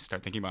we need to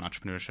start thinking about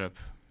entrepreneurship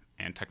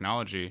and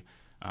technology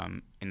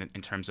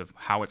in terms of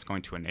how it's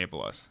going to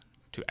enable us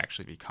to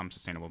actually become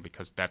sustainable,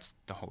 because that's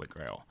the holy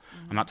grail.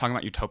 I'm not talking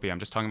about utopia. I'm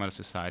just talking about a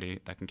society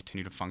that can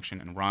continue to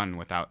function and run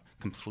without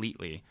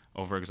completely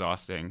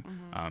overexhausting,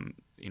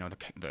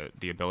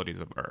 the abilities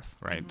of Earth,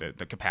 right?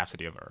 The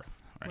capacity of Earth,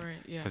 right?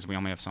 Because we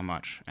only have so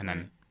much. And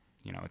then,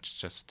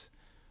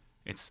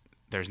 it's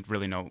there's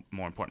really no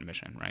more important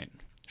mission, right?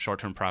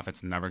 Short-term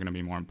profit's never going to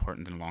be more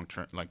important than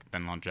long-term,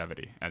 than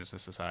longevity as a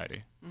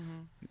society.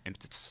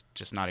 It's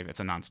just not even. It's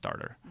a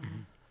non-starter.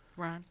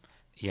 Ron?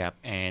 Yep.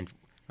 And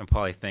when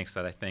Paulie thinks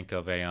that, I think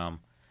of an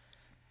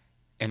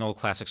old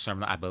classic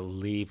sermon I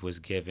believe was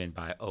given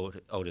by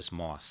Otis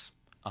Moss,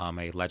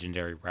 a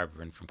legendary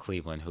reverend from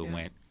Cleveland, who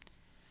went,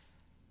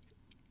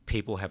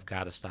 people have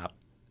got to stop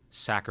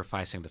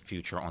sacrificing the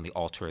future on the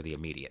altar of the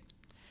immediate.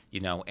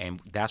 And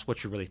that's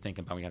what you're really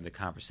thinking about when you have the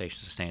conversation.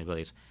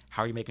 Sustainability is,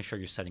 how are you making sure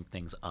you're setting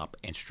things up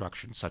and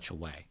structured in such a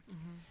way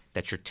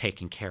that you're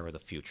taking care of the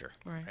future,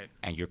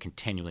 and you're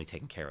continually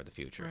taking care of the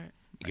future.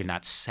 You're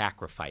not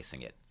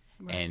sacrificing it.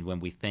 And when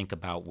we think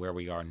about where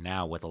we are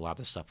now with a lot of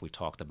the stuff we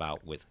talked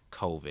about with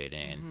COVID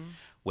and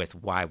with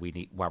why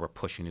we're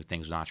pushing new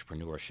things with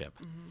entrepreneurship,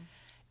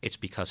 it's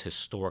because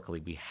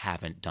historically we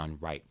haven't done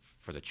right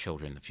for the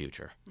children in the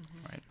future.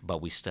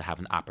 But we still have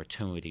an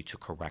opportunity to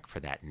correct for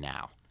that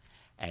now.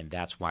 And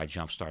that's why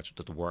Jump starts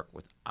with the work,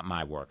 with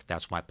my work.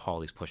 That's why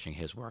Paulie's pushing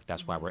his work.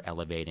 That's why we're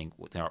elevating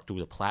through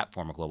the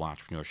platform of Global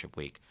Entrepreneurship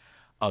Week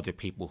other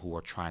people who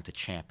are trying to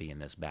champion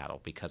this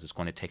battle, because it's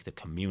going to take the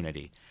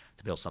community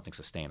to build something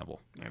sustainable.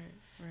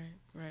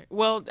 Right.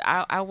 Well,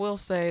 I will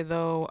say,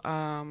 though,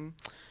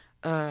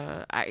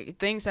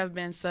 things have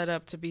been set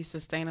up to be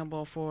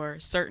sustainable for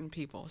certain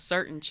people,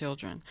 certain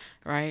children,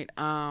 right?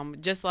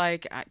 Just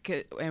like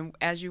and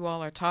as you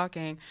all are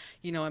talking,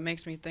 it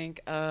makes me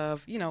think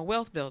of,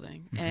 wealth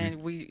building.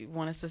 And we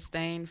want to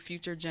sustain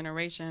future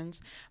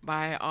generations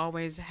by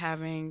always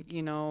having,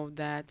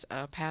 that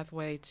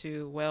pathway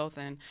to wealth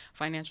and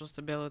financial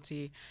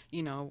stability,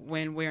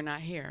 when we're not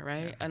here,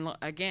 right? And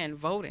again,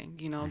 voting,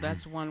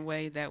 that's one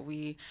way that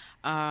we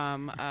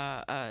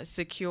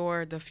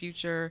secure the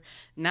future,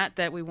 not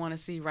that we want to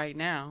see right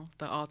now,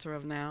 the altar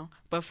of now,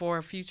 but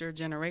for future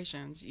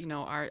generations.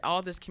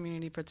 All this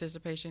community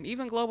participation,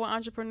 even Global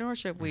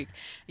Entrepreneurship Week,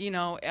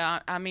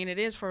 it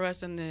is for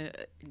us in the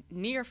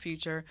near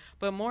future,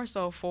 but more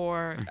so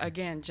for,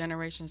 again,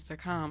 generations to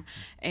come.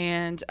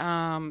 And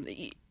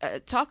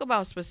talk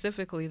about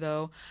specifically,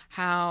 though,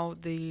 how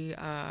the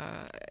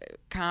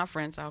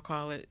conference, I'll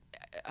call it,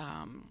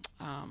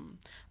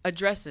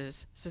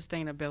 addresses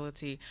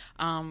sustainability,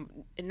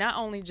 not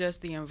only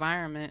just the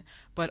environment,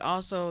 but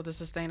also the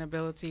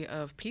sustainability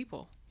of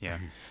people.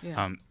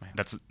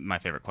 That's my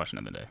favorite question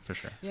of the day, for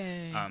sure.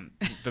 Yeah.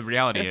 The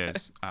reality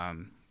is,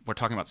 we're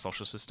talking about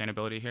social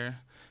sustainability here,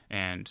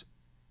 and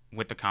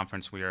with the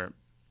conference, we are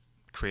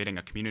creating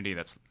a community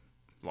that's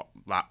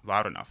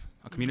loud enough,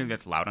 a community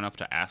that's loud enough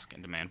to ask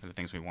and demand for the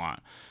things we want.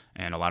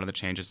 And a lot of the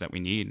changes that we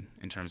need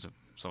in terms of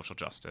social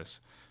justice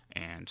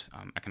and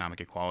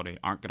economic equality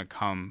aren't going to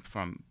come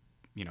from,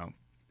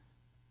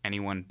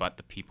 anyone but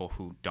the people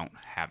who don't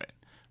have it,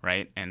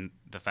 right? And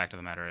the fact of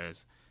the matter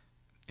is,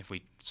 if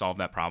we solve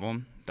that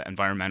problem, the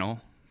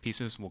environmental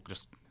pieces will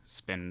just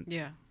spin.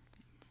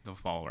 They'll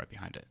follow right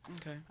behind it.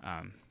 Okay.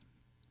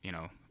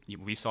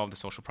 We solve the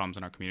social problems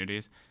in our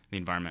communities, the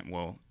environment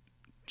will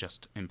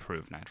just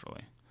improve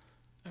naturally.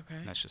 Okay.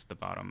 And that's just the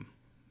bottom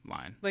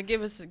line. But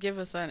give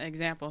us an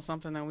example,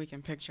 something that we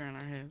can picture in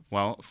our heads.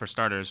 Well, for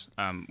starters,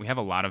 we have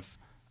a lot of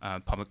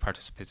public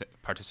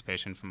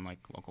participation from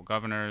local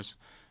governors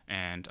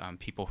and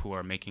people who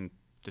are making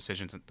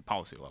decisions at the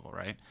policy level,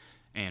 right?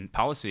 And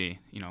policy,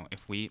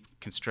 if we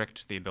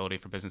constrict the ability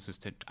for businesses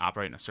to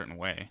operate in a certain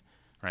way,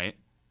 right?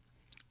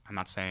 I'm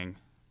not saying,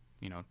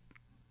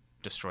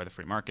 destroy the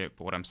free market,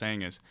 but what I'm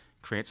saying is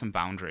create some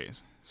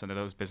boundaries so that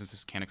those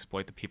businesses can't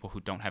exploit the people who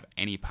don't have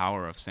any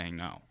power of saying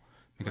no.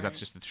 Because that's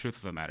just the truth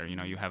of the matter.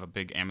 You have a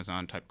big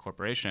Amazon-type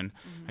corporation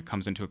that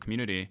comes into a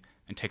community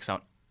and takes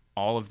out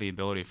all of the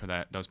ability for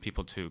those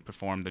people to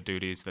perform the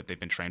duties that they've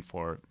been trained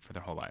for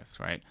their whole lives,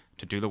 right?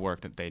 To do the work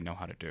that they know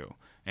how to do.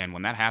 And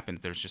when that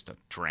happens, there's just a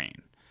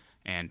drain.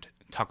 And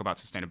talk about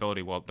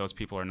sustainability, well, those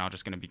people are now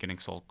just going to be getting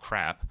sold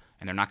crap,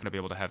 and they're not going to be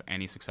able to have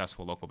any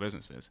successful local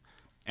businesses.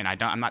 And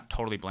I'm not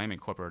totally blaming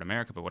corporate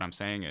America, but what I'm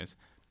saying is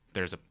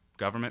there's a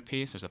government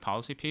piece, there's a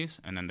policy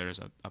piece, and then there's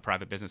a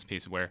private business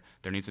piece where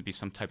there needs to be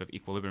some type of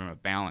equilibrium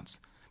of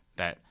balance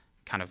that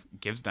kind of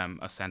gives them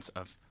a sense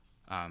of,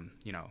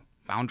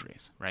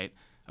 boundaries, right?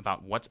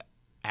 About what's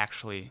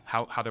actually,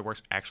 how their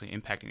work's actually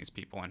impacting these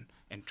people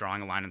and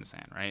drawing a line in the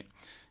sand, right?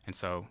 And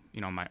so,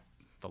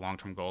 the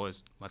long-term goal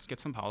is let's get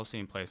some policy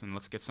in place and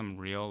let's get some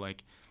real,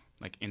 like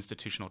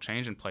institutional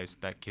change in place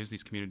that gives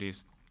these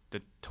communities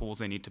the tools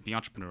they need to be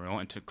entrepreneurial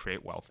and to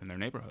create wealth in their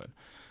neighborhood.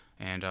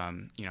 And,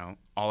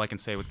 all I can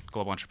say with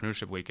Global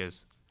Entrepreneurship Week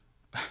is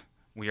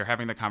we are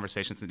having the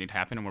conversations that need to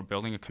happen, and we're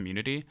building a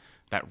community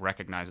that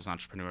recognizes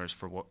entrepreneurs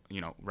for what,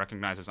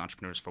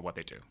 for what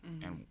they do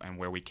and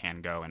where we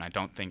can go. And I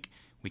don't think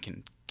we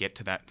can get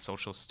to that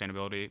social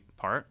sustainability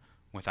part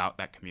without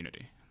that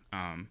community.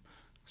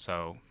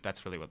 So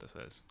that's really what this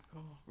is.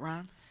 Cool.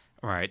 Ron?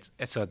 All right.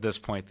 And so at this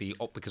point,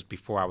 because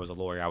before I was a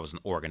lawyer, I was an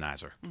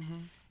organizer.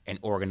 And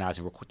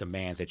organizing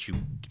demands that you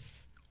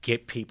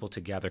get people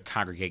together,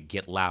 congregate,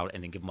 get loud,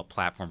 and then give them a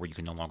platform where you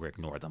can no longer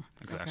ignore them.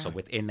 Exactly. So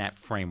within that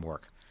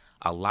framework,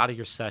 a lot of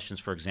your sessions,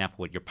 for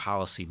example, with your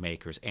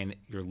policymakers and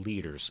your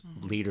leaders,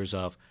 leaders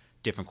of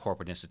different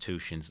corporate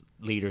institutions,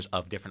 leaders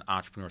of different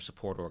entrepreneur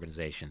support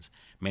organizations,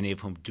 many of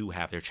whom do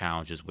have their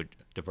challenges with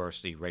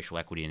diversity, racial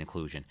equity, and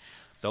inclusion.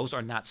 Those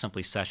are not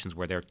simply sessions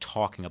where they're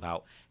talking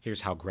about,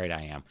 here's how great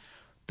I am.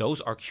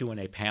 Those are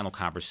Q&A panel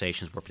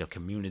conversations where the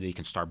community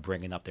can start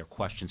bringing up their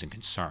questions and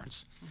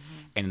concerns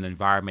in an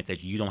environment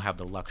that you don't have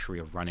the luxury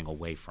of running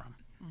away from.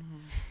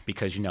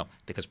 Because,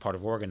 because part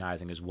of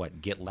organizing is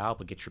what? Get loud,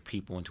 but get your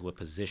people into a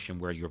position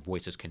where your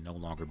voices can no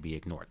longer be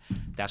ignored.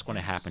 That's going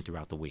to happen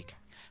throughout the week.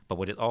 But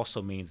what it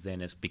also means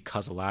then is,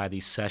 because a lot of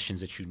these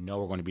sessions that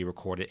are going to be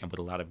recorded and with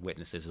a lot of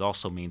witnesses, it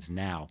also means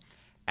now,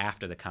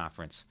 after the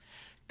conference,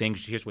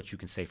 here's what you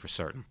can say for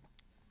certain.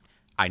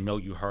 I know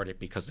you heard it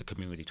because the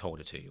community told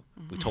it to you.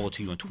 We told it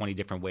to you in 20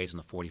 different ways in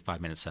the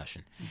 45-minute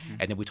session.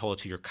 And then we told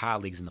it to your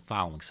colleagues in the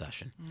following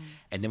session.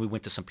 And then we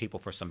went to some people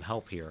for some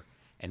help here,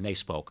 and they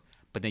spoke.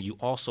 But then you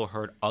also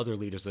heard other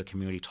leaders of the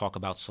community talk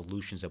about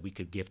solutions that we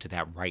could give to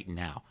that right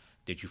now.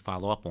 Did you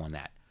follow up on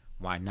that?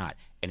 Why not?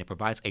 And it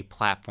provides a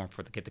platform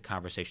to get the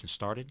conversation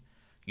started.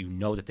 You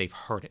know that they've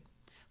heard it.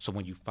 So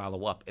when you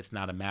follow up, it's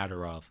not a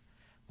matter of,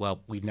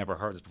 well, we've never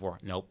heard this before.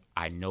 Nope,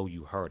 I know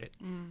you heard it.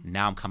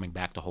 Now I'm coming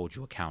back to hold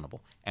you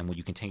accountable. And when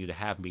you continue to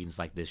have meetings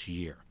like this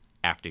year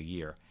after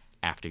year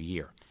after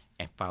year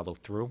and follow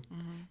through,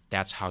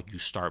 that's how you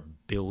start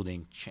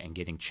building and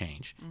getting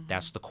change.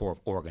 That's the core of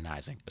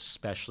organizing,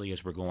 especially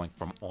as we're going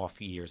from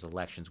off years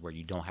elections where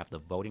you don't have the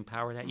voting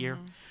power that year.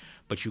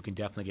 But you can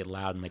definitely get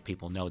loud and let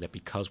people know that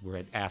because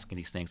we're asking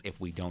these things, if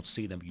we don't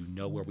see them, you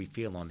know where we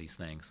feel on these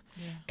things.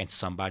 And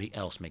somebody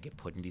else may get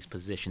put in these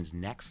positions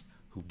next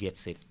who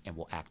gets it and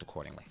will act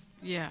accordingly.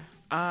 Yeah.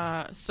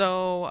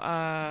 So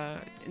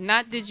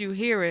not did you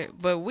hear it,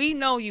 but we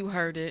know you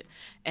heard it.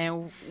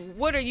 And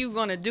what are you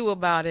going to do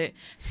about it?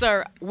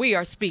 Sir, we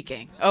are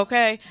speaking,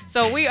 okay?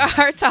 So we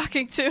are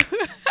talking to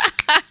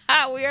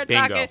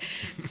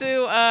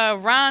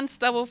Ron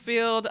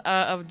Stubblefield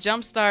of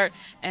Jumpstart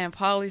and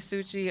Polly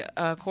Succi,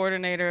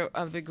 coordinator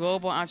of the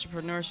Global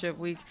Entrepreneurship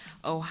Week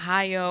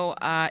Ohio.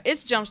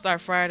 It's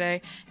Jumpstart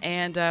Friday,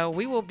 and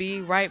we will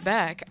be right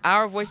back.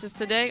 Our Voices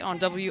Today on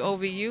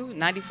WOVU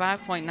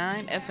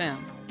 95.9 FM.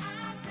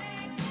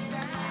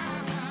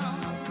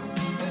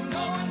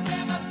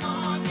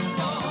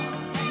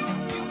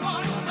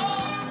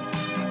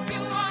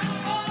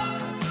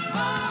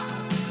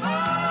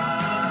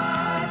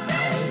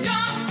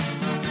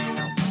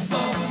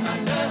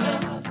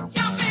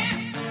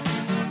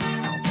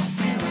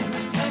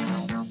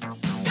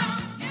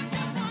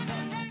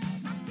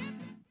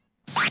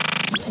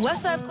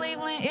 What's up,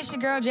 Cleveland? It's your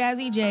girl,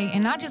 Jazzy J,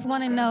 and I just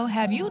want to know,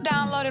 have you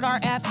downloaded our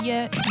app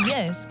yet?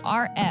 Yes,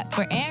 our app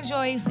for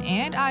Androids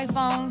and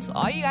iPhones.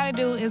 All you got to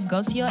do is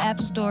go to your app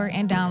store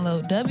and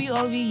download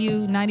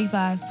WOVU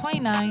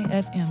 95.9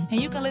 FM, and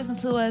you can listen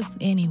to us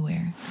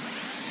anywhere.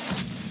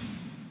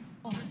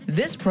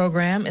 This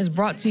program is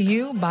brought to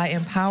you by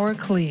Empower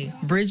Cle,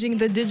 bridging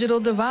the digital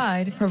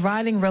divide,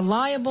 providing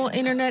reliable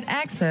internet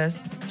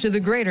access to the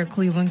greater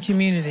Cleveland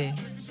community.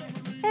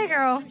 Hey,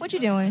 girl, what you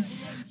doing?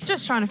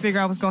 Just trying to figure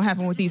out what's going to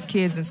happen with these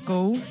kids in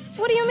school.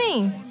 What do you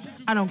mean?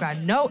 I don't got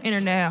no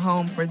internet at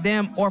home for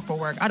them or for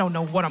work. I don't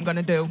know what I'm going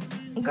to do.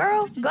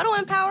 Girl, go to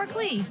Empower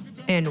Cle.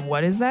 And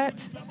what is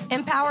that?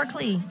 Empower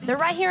Cle. They're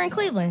right here in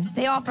Cleveland.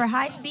 They offer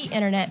high-speed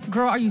internet.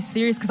 Girl, are you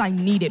serious? Because I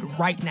need it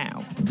right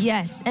now.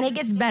 Yes, and it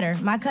gets better.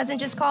 My cousin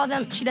just called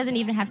them. She doesn't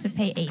even have to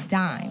pay a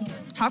dime.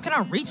 How can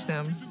I reach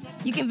them?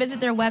 You can visit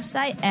their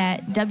website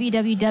at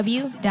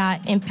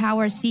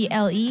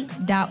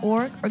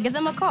www.empowercle.org or give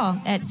them a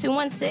call at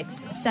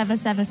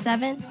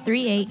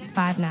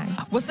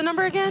 216-777-3859. What's the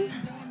number again?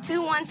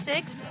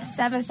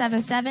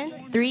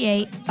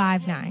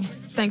 216-777-3859.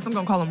 Thanks, I'm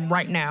going to call them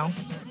right now.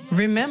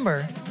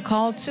 Remember,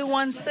 call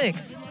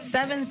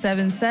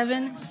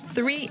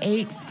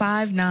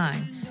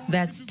 216-777-3859.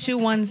 That's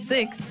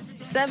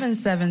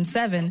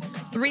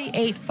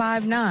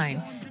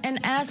 216-777-3859. And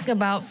ask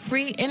about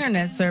free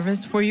internet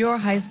service for your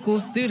high school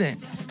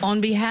student. On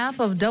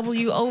behalf of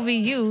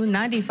WOVU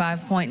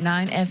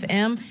 95.9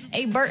 FM,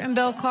 a Burton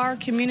Bell Carr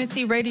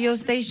community radio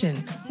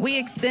station, we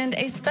extend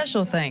a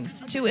special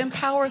thanks to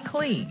Empower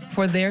Cle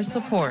for their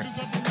support.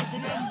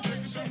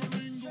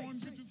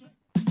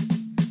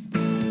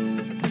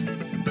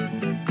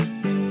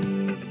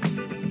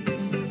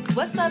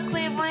 What's up,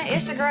 Cleveland?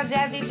 It's your girl,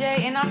 Jazzy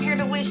J, and I'm here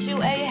to wish you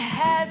a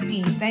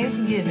happy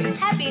Thanksgiving.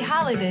 Happy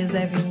holidays,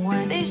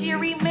 everyone. This year,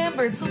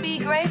 remember to be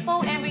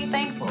grateful and be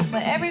thankful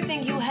for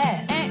everything you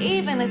have, and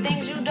even the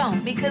things you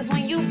don't, because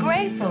when you're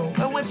grateful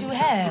for what you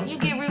have, you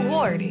get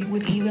rewarded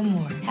with even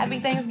more. Happy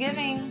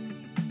Thanksgiving.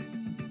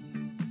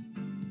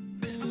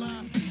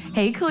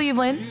 Hey,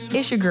 Cleveland.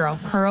 It's your girl,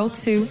 Pearl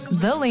 2,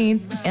 The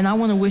Lean, and I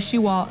want to wish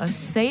you all a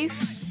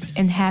safe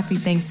and happy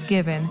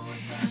Thanksgiving.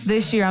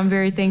 This year, I'm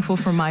very thankful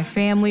for my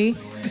family,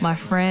 my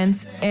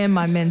friends, and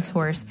my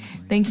mentors.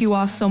 Thank you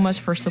all so much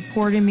for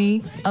supporting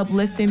me,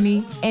 uplifting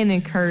me, and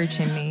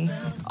encouraging me.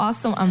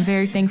 Also, I'm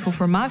very thankful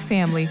for my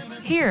family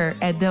here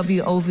at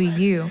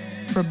WOVU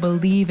for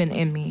believing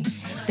in me.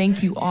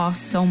 Thank you all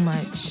so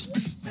much.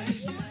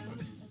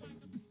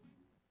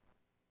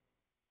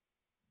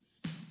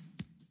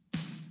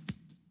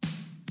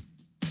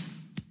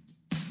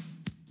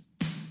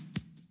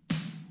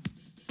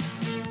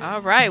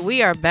 All right,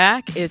 we are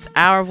back. It's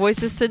Our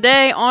Voices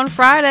Today. On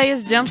Friday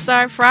is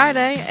Jumpstart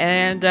Friday,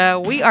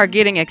 and we are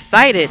getting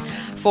excited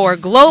for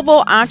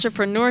Global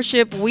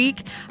Entrepreneurship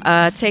Week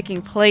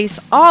taking place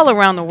all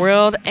around the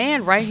world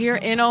and right here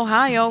in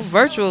Ohio,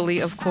 virtually,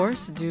 of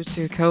course, due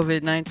to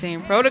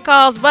COVID-19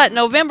 protocols. But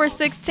November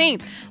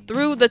 16th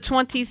through the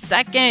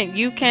 22nd,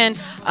 you can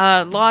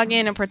log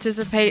in and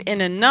participate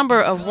in a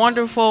number of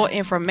wonderful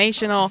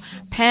informational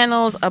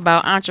panels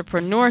about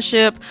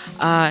entrepreneurship,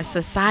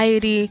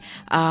 society,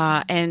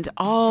 and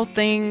all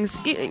things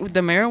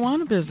the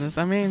marijuana business.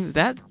 I mean,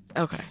 that.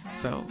 Okay,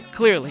 so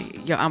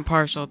clearly, I'm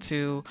partial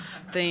to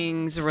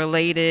things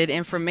related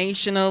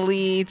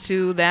informationally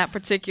to that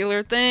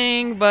particular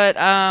thing, but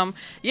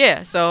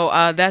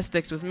so that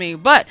sticks with me.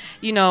 But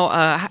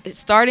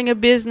starting a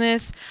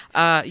business,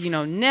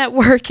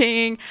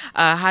 networking,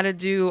 how to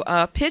do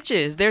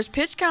pitches. There's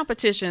pitch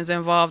competitions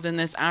involved in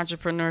this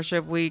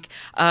Entrepreneurship Week.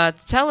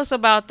 Tell us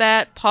about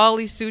that,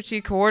 Paulie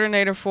Succi,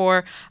 coordinator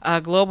for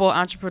Global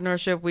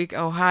Entrepreneurship Week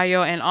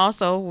Ohio, and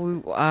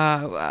also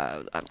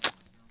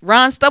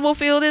Ron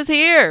Stubblefield is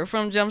here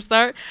from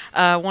Jumpstart,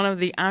 one of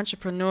the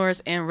entrepreneurs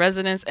in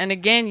residence. And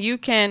again, you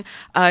can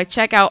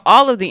check out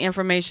all of the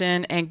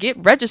information and get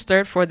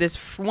registered for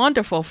this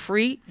wonderful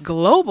free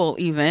global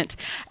event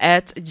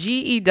at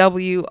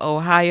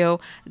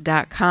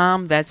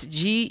gewohio.com. That's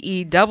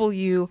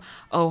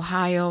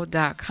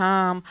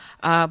gewohio.com.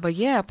 But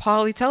yeah,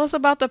 Paulie, tell us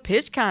about the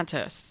pitch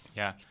contest.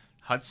 Yeah,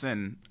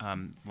 Hudson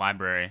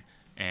Library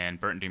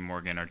and Burton D.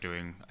 Morgan are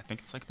doing, I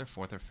think it's like their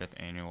 4th or 5th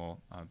annual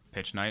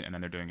pitch night, and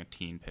then they're doing a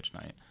teen pitch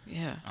night.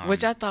 Yeah,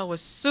 which I thought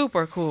was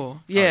super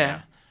cool. Yeah. Oh,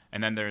 yeah.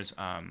 And then there's,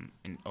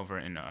 over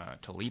in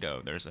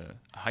Toledo, there's a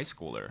high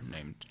schooler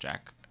named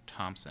Jack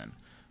Thompson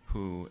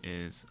who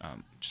is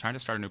trying to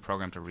start a new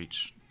program to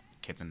reach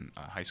kids in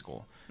high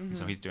school. Mm-hmm. And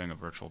so he's doing a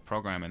virtual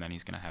program, and then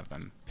he's going to have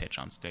them pitch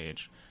on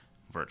stage,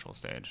 virtual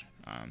stage,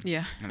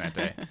 in that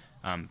day.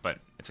 But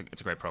it's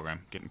a great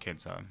program, getting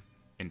kids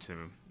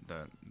into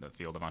the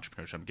field of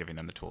entrepreneurship, giving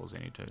them the tools they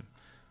need to,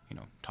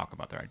 talk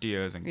about their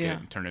ideas and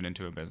turn it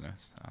into a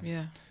business.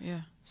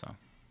 So.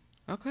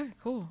 Okay,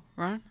 cool.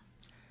 Ron?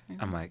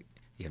 I'm like,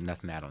 you have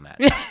nothing to add on that.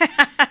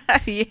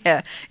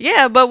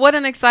 Yeah, but what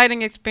an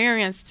exciting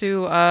experience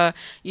to,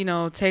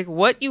 take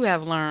what you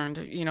have learned,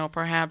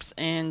 perhaps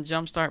in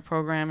Jumpstart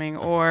programming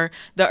or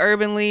the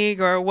Urban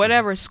League or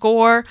whatever,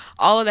 SCORE,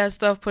 all of that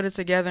stuff, put it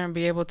together and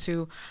be able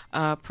to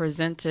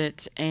present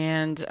it.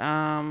 And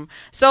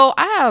so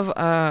I have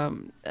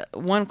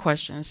one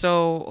question.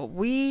 So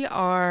we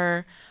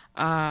are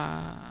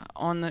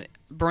on the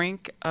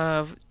brink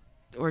of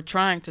we're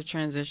trying to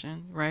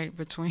transition, right,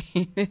 between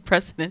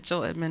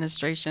presidential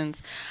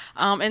administrations.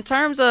 In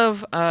terms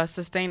of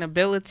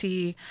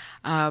sustainability,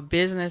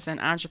 business, and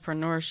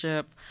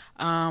entrepreneurship,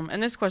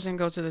 and this question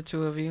goes to the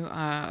two of you,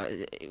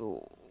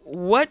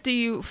 what do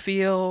you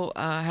feel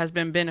has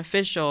been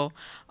beneficial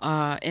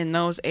in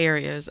those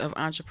areas of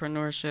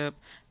entrepreneurship,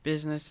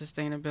 business,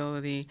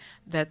 sustainability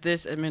that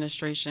this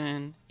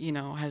administration,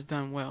 has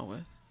done well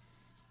with?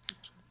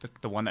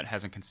 The one that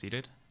hasn't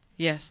conceded?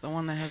 Yes, the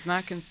one that has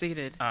not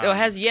conceded, or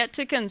has yet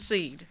to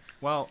concede.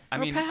 Well, I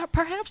mean,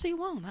 perhaps he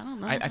won't. I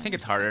don't know. I think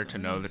it's harder to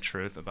know the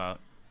truth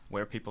about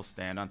where people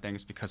stand on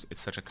things because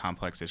it's such a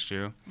complex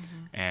issue,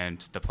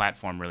 and the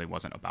platform really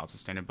wasn't about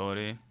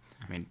sustainability.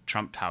 I mean,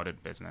 Trump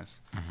touted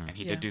business, and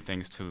he did do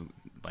things to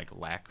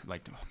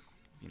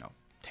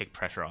take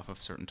pressure off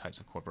of certain types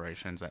of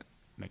corporations that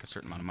make a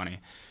certain amount of money,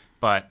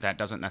 but that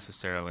doesn't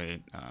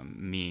necessarily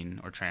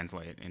mean or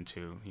translate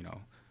into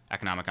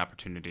economic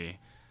opportunity.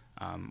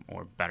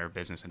 Or better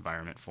business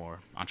environment for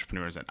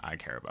entrepreneurs that I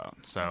care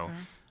about. So,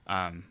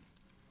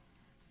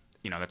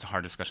 that's a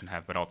hard discussion to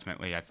have. But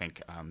ultimately, I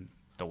think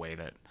the way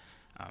that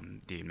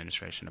the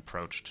administration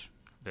approached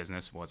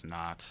business was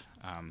not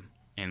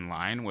in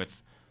line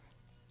with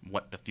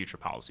what the future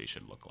policy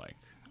should look like.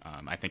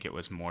 I think it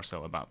was more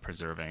so about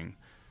preserving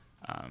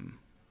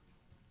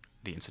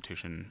the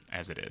institution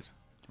as it is,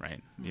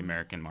 right? The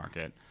American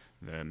market,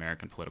 the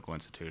American political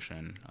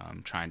institution,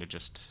 trying to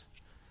just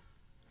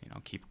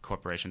keep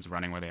corporations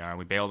running where they are.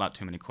 We bailed out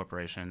too many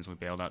corporations. We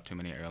bailed out too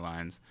many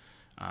airlines.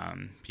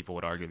 People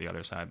would argue the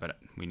other side, but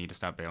we need to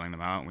stop bailing them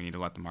out. We need to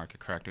let the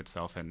market correct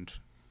itself and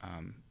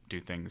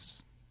do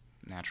things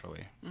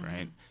naturally,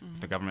 right?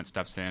 If the government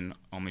steps in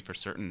only for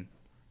certain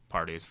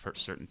parties, for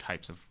certain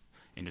types of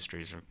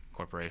industries or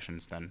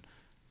corporations, then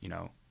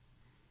how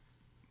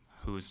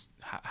is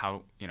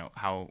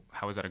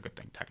that a good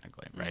thing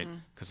technically, right?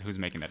 Because who's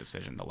making that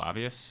decision? The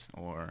lobbyists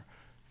or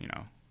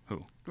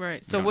who?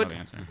 Right. So what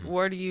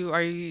do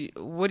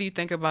you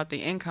think about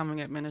the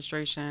incoming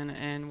administration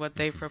and what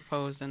they've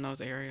proposed in those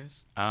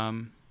areas? I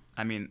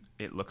mean,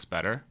 it looks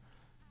better,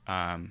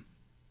 and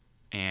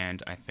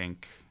I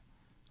think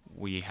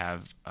we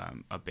have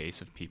a base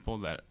of people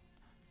that,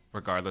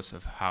 regardless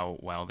of how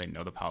well they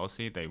know the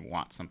policy, they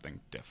want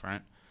something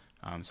different.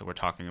 So we're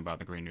talking about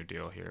the Green New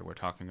Deal here. We're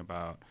talking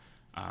about,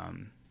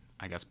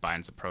 I guess,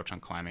 Biden's approach on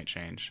climate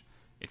change.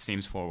 It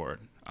seems forward,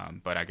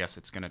 but I guess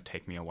it's going to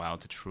take me a while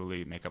to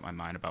truly make up my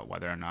mind about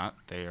whether or not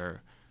they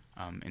are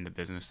in the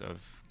business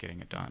of getting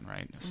it done,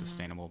 right? A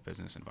sustainable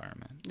business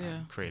environment,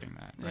 creating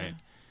that, right?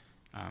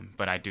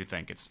 But I do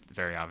think it's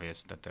very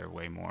obvious that they're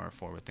way more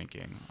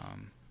forward-thinking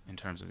in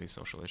terms of these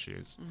social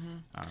issues.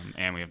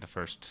 And we have the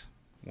first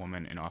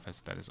woman in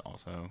office that is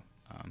also,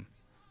 I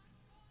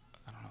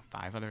don't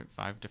know,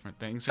 five different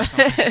things or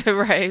something.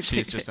 Right.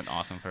 She's just an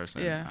awesome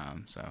person. Yeah.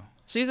 So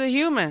she's a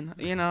human,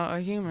 a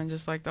human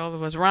just like all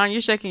of us. Ron, you're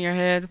shaking your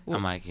head.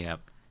 I'm like, yep.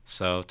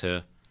 So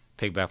to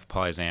piggyback for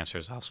Polly's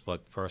answers, I'll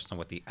speak first on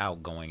what the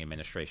outgoing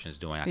administration is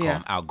doing. I call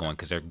them outgoing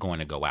because they're going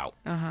to go out.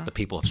 The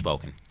people have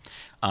spoken.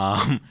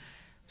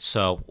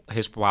 So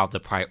while the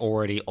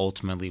priority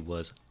ultimately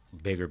was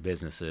bigger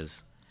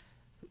businesses,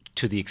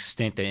 to the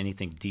extent that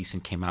anything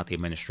decent came out the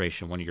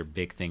administration, one of your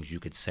big things you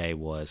could say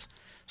was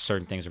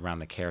certain things around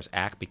the CARES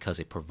Act, because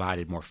it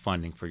provided more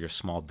funding for your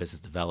small business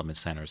development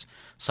centers,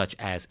 such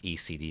as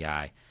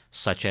ECDI,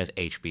 such as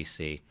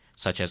HBC,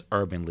 such as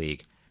Urban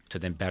League, to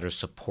then better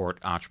support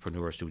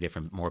entrepreneurs through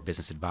more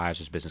business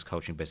advisors, business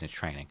coaching, business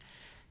training.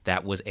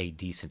 That was a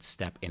decent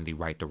step in the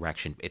right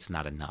direction. It's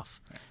not enough.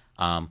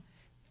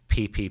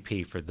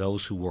 PPP, for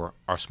those who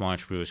are small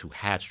entrepreneurs who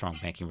had strong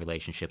banking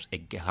relationships,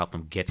 it helped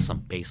them get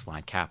some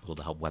baseline capital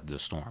to help weather the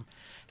storm.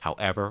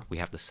 However, we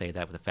have to say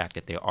that with the fact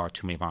that there are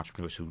too many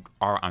entrepreneurs who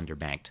are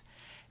underbanked,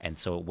 and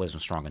so it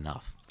wasn't strong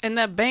enough. And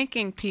that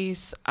banking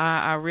piece,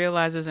 I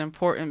realize is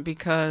important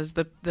because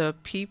the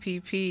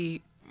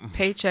PPP,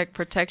 Paycheck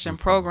Protection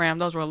Program,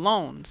 those were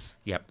loans.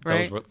 Yep,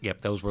 right?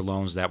 Those were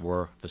loans that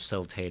were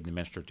facilitated and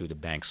administered through the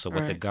banks. So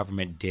what the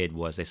government did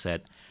was they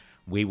said,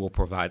 we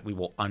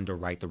will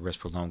underwrite the risk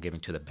for loan giving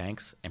to the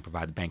banks and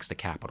provide the banks the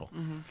capital.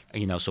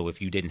 So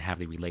if you didn't have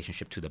the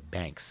relationship to the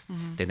banks,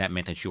 then that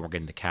meant that you weren't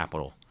getting the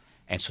capital.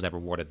 And so that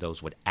rewarded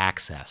those with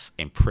access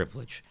and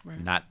privilege,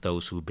 not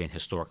those who've been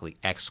historically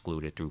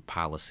excluded through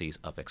policies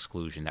of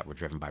exclusion that were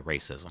driven by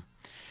racism.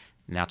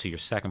 Now to your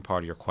second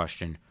part of your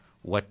question,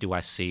 what do I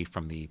potentially see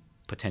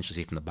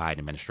from the Biden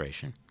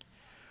administration?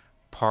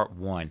 Part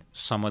one,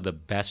 some of the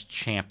best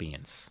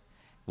champions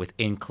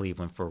within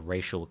Cleveland for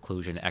racial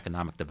inclusion and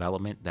economic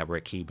development that were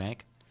at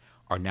KeyBank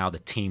are now the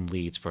team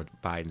leads for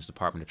Biden's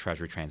Department of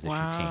Treasury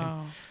transition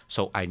team.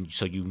 So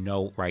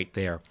right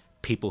there,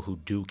 people who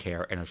do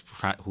care and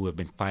who have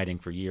been fighting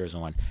for years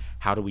on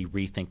how do we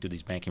rethink through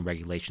these banking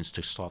regulations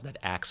to solve that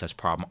access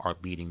problem are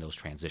leading those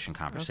transition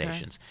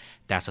conversations.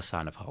 That's a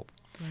sign of hope.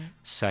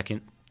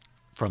 Second,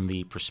 from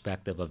the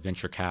perspective of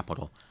venture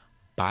capital,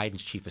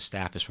 Biden's chief of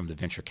staff is from the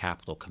venture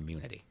capital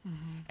community.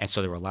 And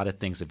so there were a lot of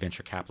things the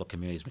venture capital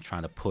community has been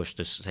trying to push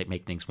to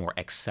make things more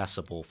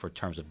accessible for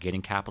terms of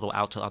getting capital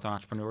out to other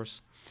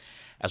entrepreneurs,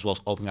 as well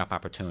as opening up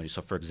opportunities.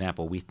 So, for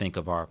example, we think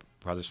of our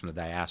brothers from the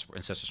diaspora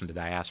and sisters from the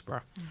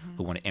diaspora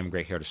who want to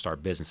immigrate here to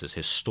start businesses.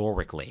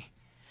 Historically,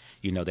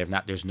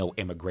 there's no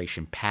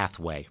immigration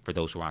pathway for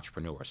those who are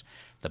entrepreneurs.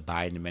 The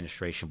Biden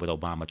administration with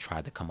Obama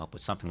tried to come up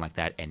with something like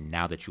that, and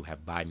now that you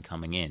have Biden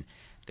coming in,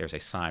 there's a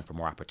sign for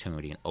more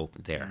opportunity and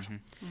open there.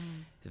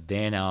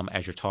 Then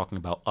as you're talking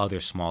about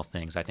other small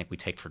things, I think we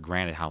take for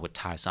granted how it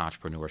ties to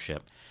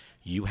entrepreneurship.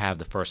 You have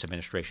the first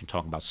administration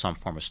talking about some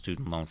form of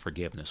student loan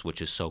forgiveness,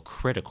 which is so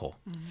critical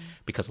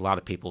because a lot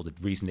of people, the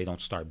reason they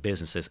don't start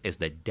businesses is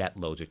that debt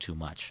loads are too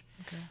much.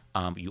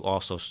 You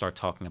also start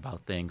talking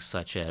about things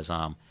such as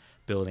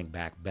building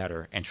back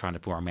better and trying to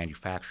put our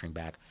manufacturing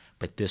back,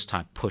 but this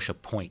time push a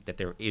point that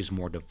there is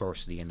more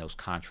diversity in those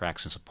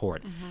contracts and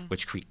support,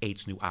 which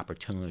creates new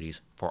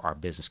opportunities for our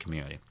business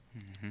community.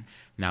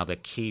 Now, the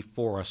key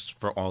for us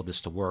for all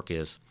this to work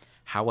is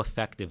how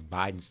effective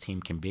Biden's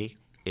team can be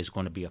is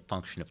going to be a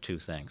function of two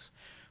things.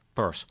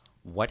 First,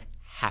 what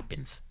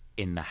happens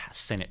in the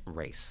Senate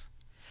race?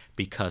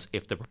 Because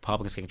if the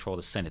Republicans can control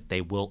the Senate,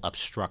 they will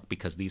obstruct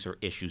because these are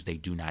issues they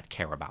do not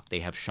care about. They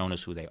have shown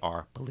us who they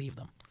are. Believe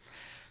them.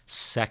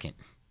 Second,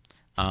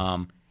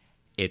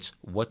 it's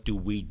what do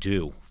we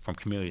do from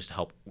communities to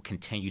help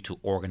continue to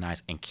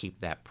organize and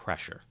keep that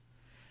pressure,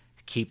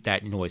 keep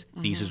that noise.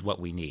 This is what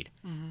we need.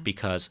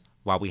 Because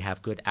while we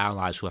have good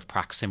allies who have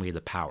proximity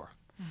to power,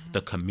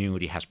 the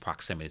community has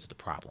proximity to the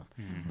problem.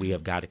 We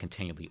have got to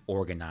continually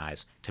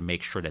organize to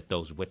make sure that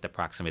those with the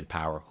proximity to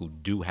power who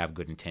do have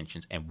good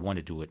intentions and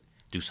want to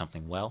do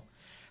something well,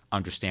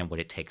 understand what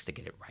it takes to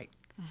get it right.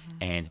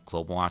 And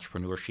Global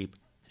Entrepreneurship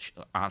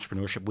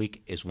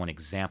Week is one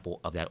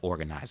example of that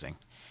organizing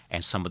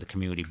and some of the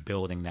community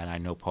building that I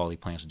know Paulie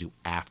plans to do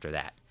after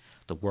that.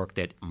 The work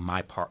that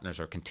my partners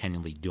are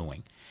continually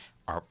doing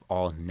are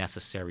all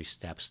necessary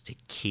steps to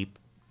keep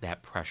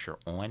that pressure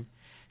on,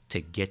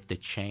 to get the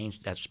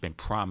change that's been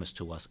promised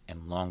to us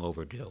and long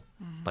overdue,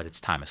 but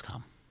its time has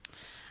come.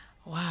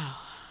 Wow.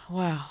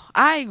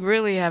 I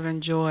really have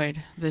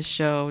enjoyed this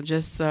show,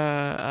 just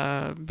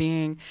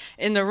being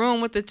in the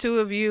room with the two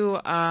of you.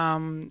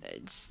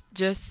 It's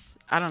just,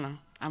 I don't know.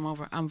 I'm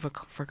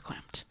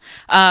verklempt.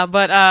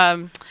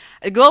 But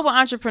Global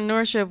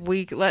Entrepreneurship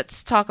Week.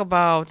 Let's talk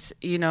about,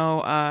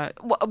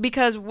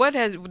 because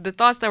the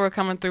thoughts that were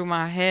coming through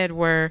my head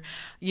were,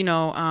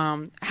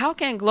 how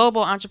can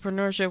Global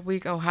Entrepreneurship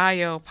Week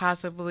Ohio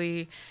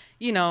possibly,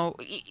 we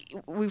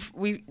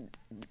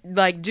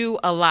like do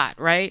a lot,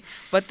 right?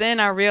 But then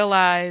I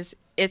realized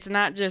it's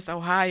not just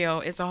Ohio,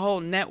 it's a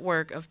whole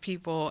network of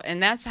people.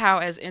 And that's how,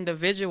 as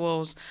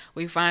individuals,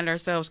 we find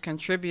ourselves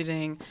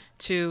contributing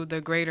to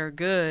the greater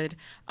good,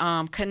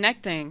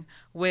 connecting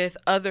with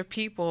other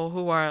people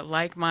who are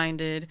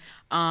like-minded.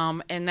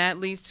 And that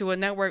leads to a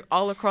network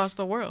all across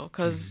the world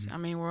because,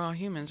 we're all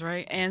humans,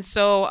 right? And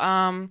so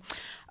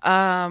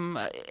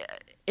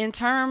in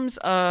terms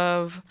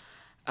of,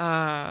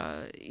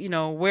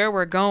 where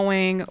we're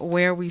going,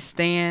 where we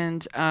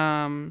stand,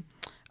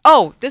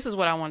 this is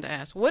what I wanted to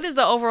ask. What is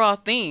the overall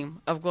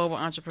theme of Global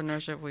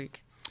Entrepreneurship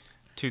Week?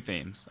 Two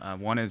themes.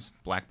 One is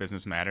Black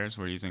Business Matters.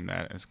 We're using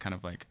that as kind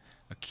of like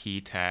a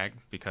key tag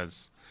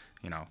because,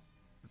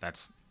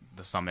 that's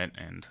the summit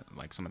and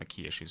like some of the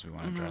key issues we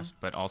want to address.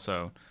 But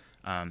also,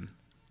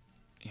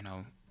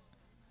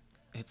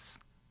 it's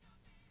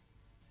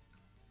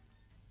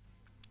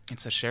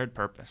a shared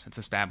purpose. It's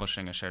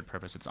establishing a shared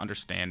purpose. It's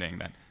understanding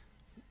that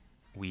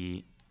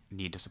we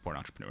need to support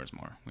entrepreneurs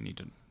more. We need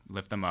to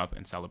lift them up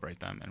and celebrate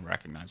them and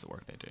recognize the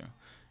work they do.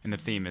 And the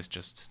theme is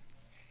just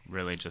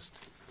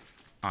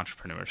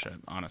entrepreneurship,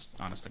 honest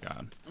to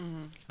God.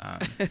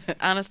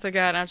 Honest to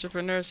God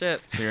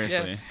entrepreneurship.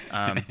 Seriously.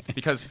 Yes.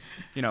 Because,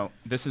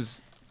 this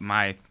is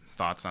my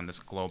thoughts on this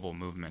global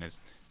movement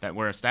is that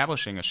we're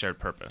establishing a shared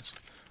purpose.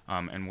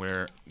 And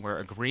we're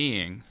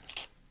agreeing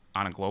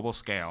on a global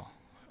scale,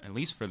 at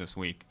least for this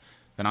week,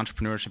 that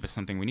entrepreneurship is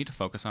something we need to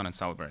focus on and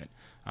celebrate.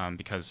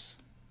 Because,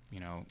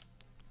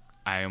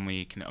 I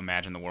only can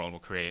imagine the world will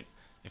create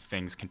if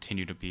things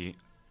continue to be,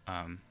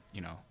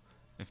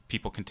 if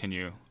people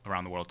continue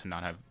around the world to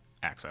not have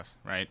access,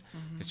 right?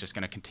 It's just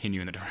going to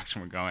continue in the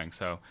direction we're going.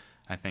 So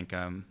I think,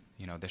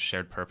 this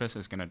shared purpose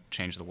is going to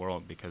change the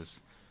world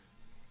because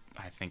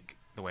I think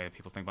the way that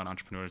people think about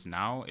entrepreneurs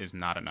now is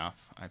not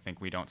enough. I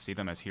think we don't see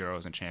them as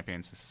heroes and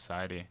champions in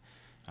society,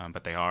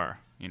 but they are.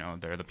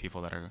 They're the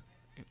people that are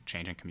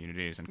changing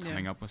communities and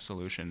coming up with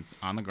solutions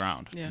on the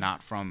ground,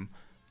 not from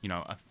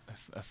a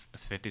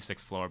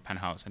 56th floor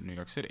penthouse in New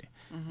York City.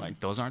 Like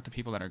those aren't the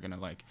people that are gonna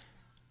like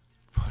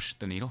push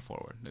the needle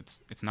forward.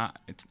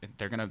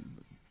 They're gonna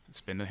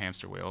spin the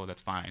hamster wheel.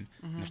 That's fine.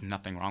 There's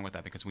nothing wrong with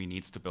that because we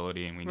need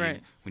stability and we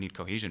need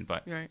cohesion.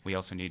 But we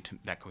also need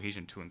that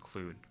cohesion to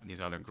include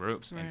these other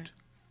groups and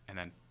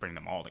then bring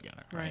them all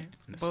together. Right.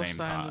 In the Both same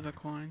sides pod. of the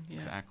coin. Yeah.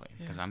 Exactly.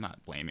 Because I'm not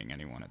blaming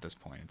anyone at this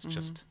point. It's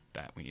just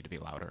that we need to be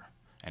louder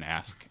and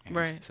ask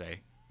and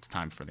say it's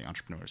time for the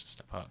entrepreneurs to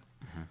step up.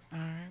 All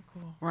right,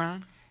 cool.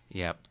 Ron?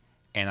 Yep.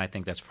 And I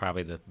think that's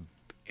probably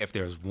if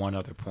there's one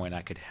other point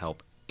I could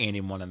help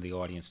anyone in the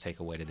audience take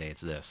away today,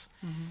 it's this.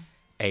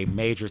 A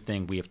major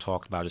thing we have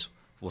talked about is,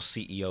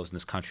 CEOs in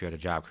this country are the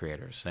job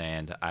creators.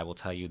 And I will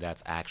tell you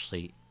that's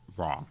actually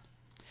wrong.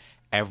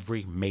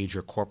 Every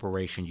major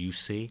corporation you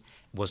see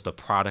was the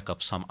product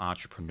of some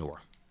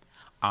entrepreneur.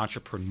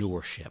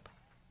 Entrepreneurship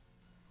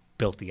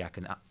built the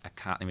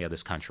economy of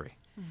this country.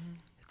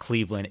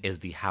 Cleveland is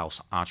the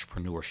house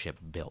entrepreneurship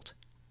built.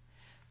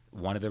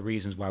 One of the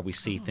reasons why we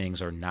see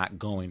things are not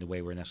going the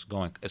way we're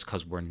going is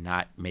because we're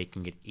not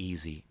making it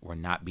easy. We're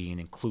not being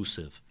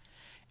inclusive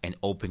and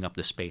opening up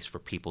the space for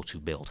people to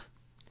build.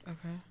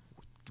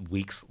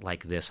 Weeks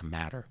like this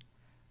matter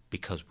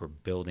because we're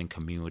building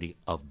community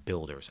of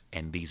builders,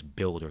 and these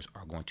builders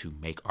are going to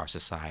make our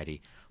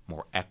society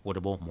more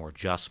equitable, more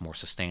just, more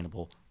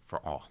sustainable for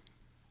all.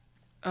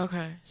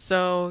 Okay,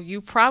 so you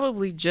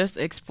probably just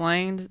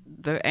explained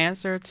the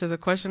answer to the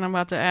question I'm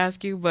about to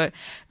ask you, but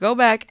go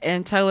back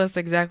and tell us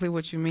exactly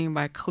what you mean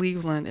by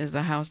Cleveland is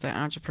the house that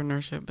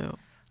entrepreneurship built.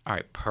 All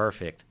right,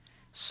 perfect.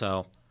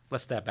 So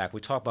let's step back.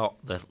 We talk about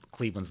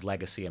Cleveland's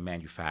legacy of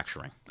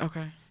manufacturing.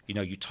 Okay.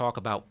 You talk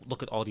about,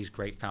 look at all these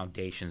great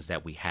foundations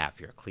that we have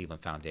here,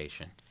 Cleveland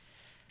Foundation.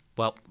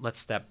 Well, let's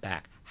step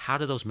back. How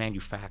do those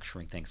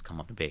manufacturing things come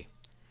up to be?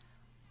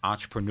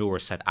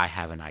 Entrepreneurs said, I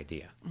have an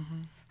idea.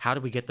 How do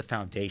we get the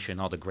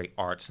foundation, all the great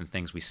arts and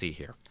things we see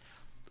here?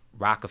 The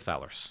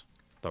Rockefellers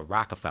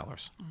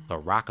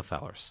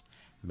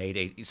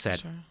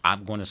said,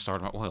 I'm going to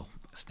start an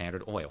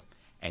Standard Oil,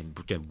 and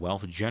then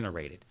wealth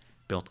generated,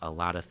 built a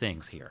lot of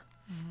things here.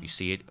 We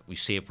see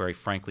it very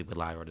frankly with a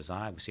lot of our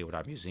design. We see it with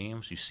our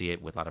museums. You see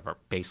it with a lot of our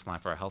baseline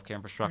for our healthcare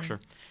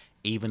infrastructure.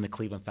 Even the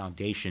Cleveland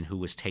Foundation,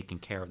 who is taking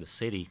care of the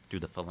city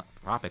through the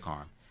philanthropic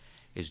arm,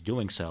 is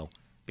doing so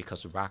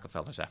because of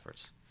Rockefeller's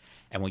efforts.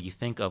 And when you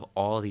think of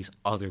all these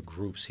other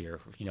groups here,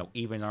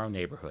 even in our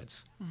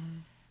neighborhoods,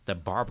 the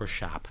barber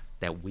shop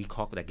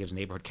that gives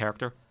neighborhood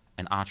character,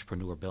 an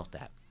entrepreneur built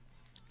that.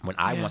 When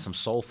I want some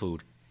soul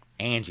food,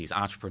 Angie's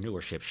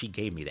entrepreneurship, she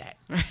gave me that.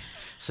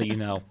 So,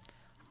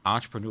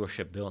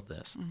 entrepreneurship built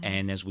this.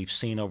 And as we've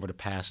seen over the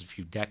past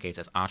few decades,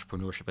 as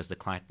entrepreneurship has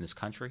declined in this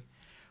country,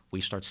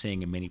 we start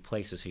seeing in many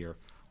places here,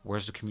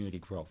 where's the community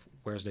growth?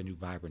 Where's the new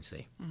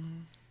vibrancy?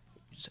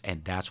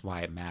 And that's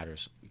why it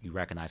matters. You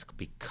recognize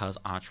because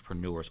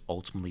entrepreneurs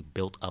ultimately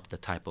built up the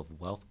type of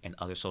wealth and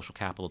other social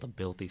capital to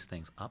build these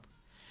things up,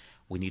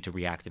 we need to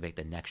reactivate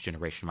the next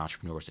generation of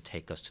entrepreneurs to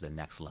take us to the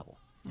next level.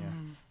 Yeah.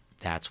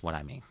 That's what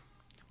I mean.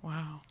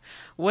 Wow.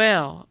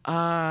 Well,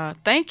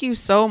 thank you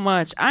so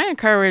much. I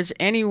encourage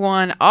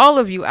anyone, all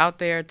of you out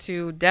there,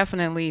 to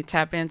definitely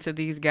tap into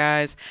these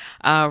guys.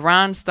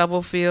 Ron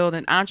Stubblefield,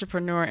 an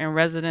entrepreneur in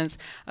residence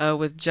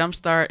with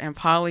Jumpstart, and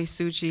Polly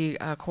Suchi,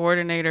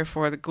 coordinator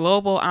for the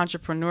Global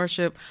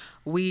Entrepreneurship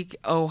Week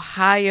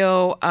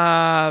Ohio.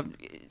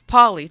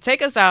 Polly,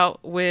 take us out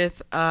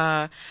with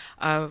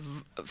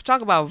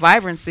talk about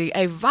vibrancy,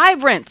 a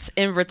vibrant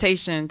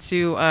invitation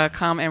to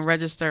come and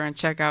register and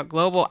check out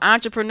Global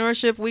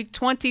Entrepreneurship Week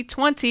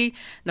 2020,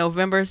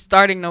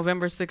 starting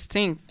November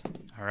 16th.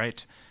 All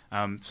right.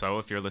 So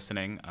if you're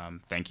listening,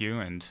 thank you.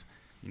 And,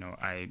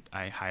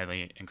 I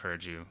highly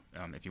encourage you,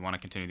 if you want to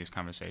continue these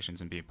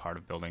conversations and be a part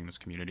of building this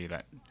community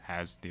that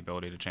has the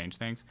ability to change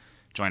things,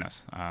 join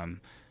us.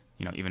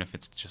 Even if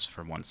it's just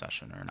for one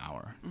session or an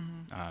hour.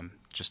 Mm-hmm.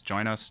 Just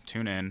join us,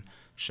 tune in,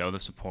 show the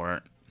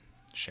support,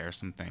 share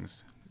some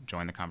things,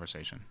 join the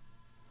conversation.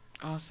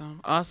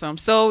 Awesome.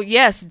 So,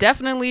 yes,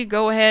 definitely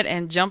go ahead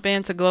and jump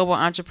into Global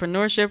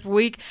Entrepreneurship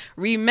Week.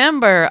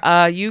 Remember,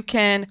 you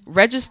can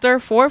register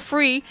for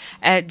free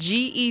at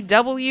GEWOhio.com.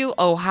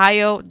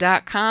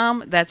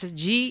 That's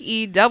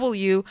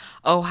GEWOhio.com.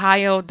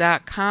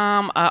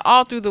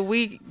 All through the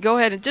week, go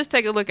ahead and just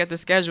take a look at the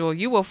schedule.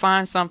 You will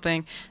find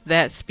something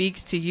that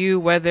speaks to you,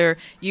 whether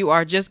you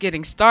are just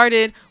getting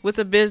started with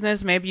a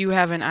business, maybe you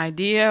have an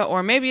idea,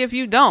 or maybe if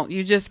you don't,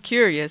 you're just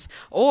curious.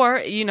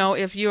 Or,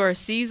 if you're a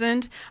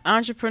seasoned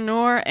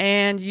entrepreneur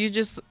and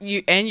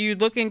you're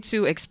looking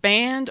to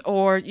expand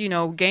or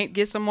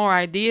get some more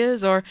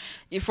ideas, or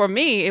for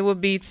me it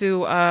would be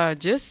to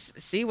just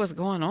see what's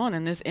going on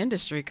in this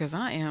industry, because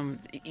I am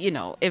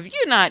if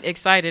you're not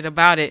excited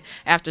about it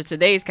after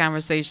today's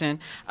conversation,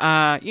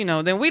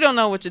 then we don't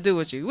know what to do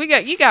with you.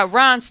 You got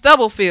Ron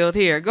Stubblefield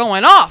here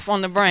going off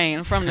on the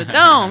brain from the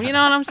dome. You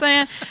know what I'm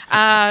saying?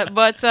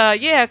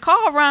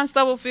 Call Ron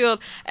Stubblefield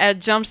at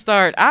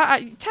Jumpstart.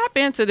 I tap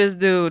into this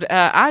dude.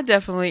 I'm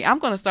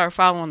going to start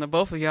following the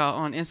both of y'all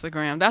on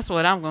Instagram. That's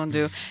what I'm going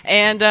to do.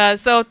 And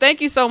so thank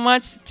you so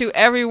much to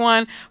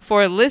everyone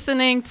for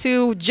listening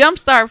to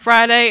Jumpstart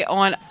Friday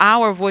on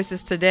Our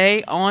Voices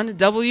Today on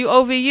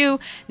WOVU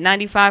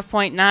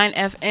 95.9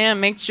 FM.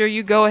 Make sure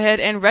you go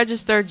ahead and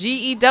register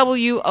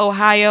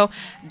GEWOhio.com,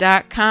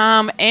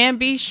 and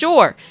be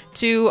sure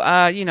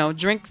to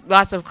drink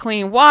lots of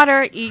clean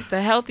water, eat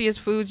the healthiest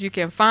foods you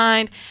can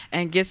find,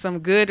 and get some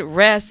good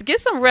rest. Get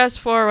some rest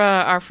for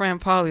our friend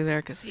Paulie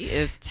there, because he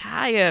is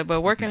tired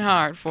but working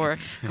hard for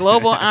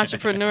Global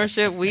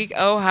Entrepreneurship Week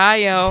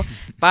Ohio.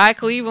 Bye,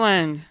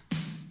 Cleveland.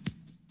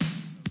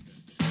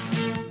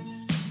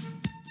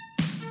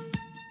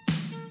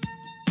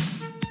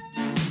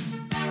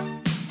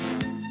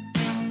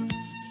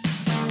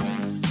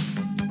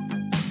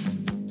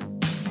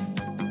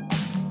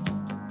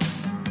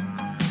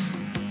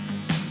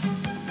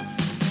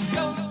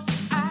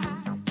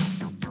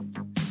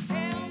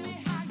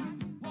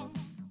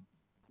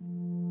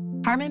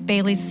 Carmen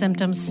Bailey's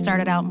symptoms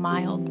started out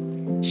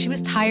mild. She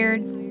was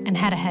tired and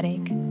had a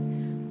headache.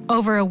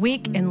 Over a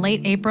week in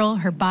late April,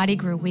 her body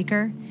grew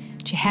weaker.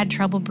 She had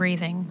trouble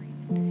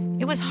breathing.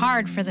 It was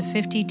hard for the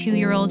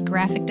 52-year-old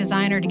graphic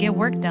designer to get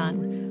work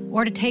done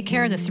or to take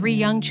care of the 3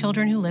 young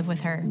children who live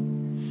with her.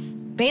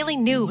 Bailey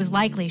knew it was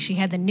likely she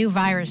had the new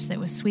virus that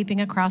was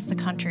sweeping across the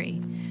country,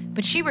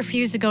 but she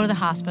refused to go to the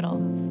hospital,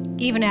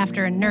 even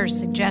after a nurse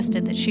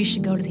suggested that she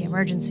should go to the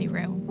emergency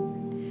room.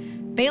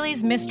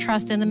 Bailey's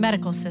mistrust in the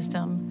medical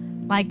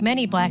system, like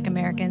many Black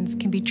Americans,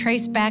 can be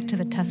traced back to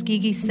the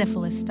Tuskegee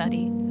syphilis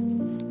study,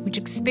 which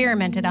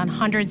experimented on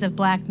hundreds of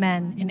Black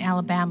men in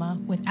Alabama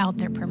without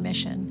their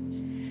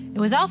permission. It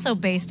was also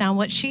based on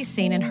what she's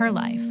seen in her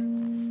life.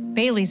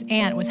 Bailey's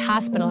aunt was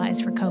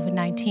hospitalized for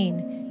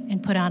COVID-19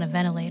 and put on a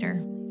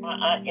ventilator. My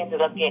aunt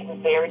ended up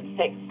getting very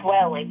sick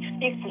swelling.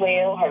 She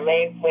swelled, her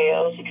leg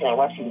swelled, she couldn't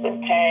walk, she was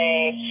in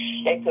pain.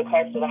 They took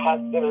her to the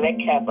hospital, they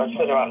kept her,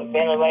 put her on a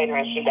ventilator,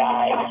 and she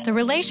died. The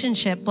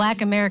relationship Black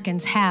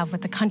Americans have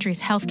with the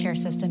country's healthcare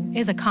system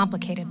is a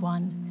complicated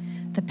one.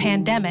 The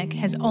pandemic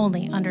has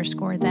only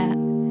underscored that.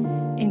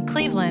 In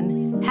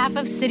Cleveland, half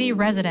of city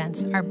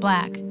residents are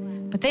Black,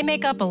 but they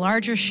make up a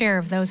larger share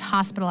of those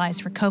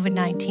hospitalized for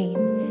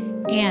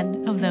COVID-19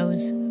 and of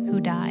those who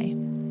die.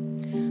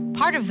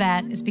 Part of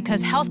that is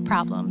because health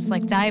problems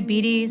like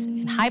diabetes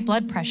and high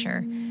blood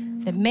pressure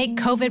that make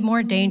COVID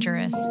more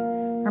dangerous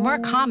are more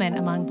common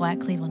among Black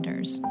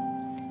Clevelanders.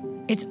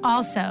 It's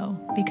also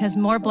because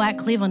more Black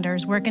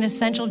Clevelanders work in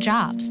essential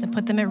jobs that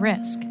put them at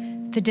risk.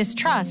 The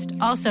distrust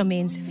also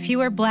means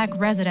fewer Black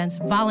residents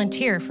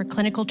volunteer for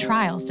clinical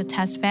trials to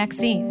test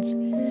vaccines,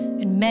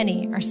 and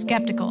many are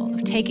skeptical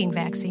of taking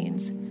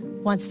vaccines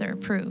once they're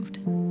approved.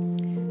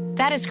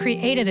 That has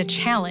created a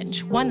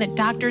challenge, one that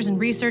doctors and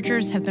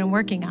researchers have been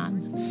working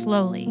on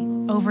slowly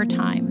over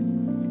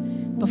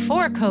time.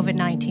 Before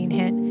COVID-19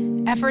 hit,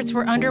 efforts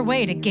were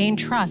underway to gain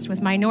trust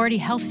with minority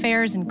health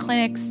fairs and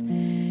clinics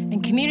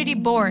and community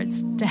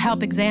boards to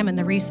help examine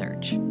the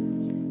research.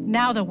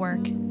 Now the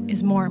work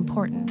is more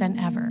important than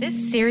ever.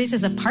 This series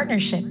is a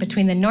partnership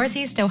between the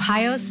Northeast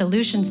Ohio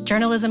Solutions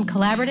Journalism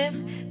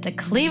Collaborative, the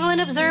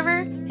Cleveland Observer,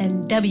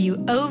 and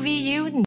WOVU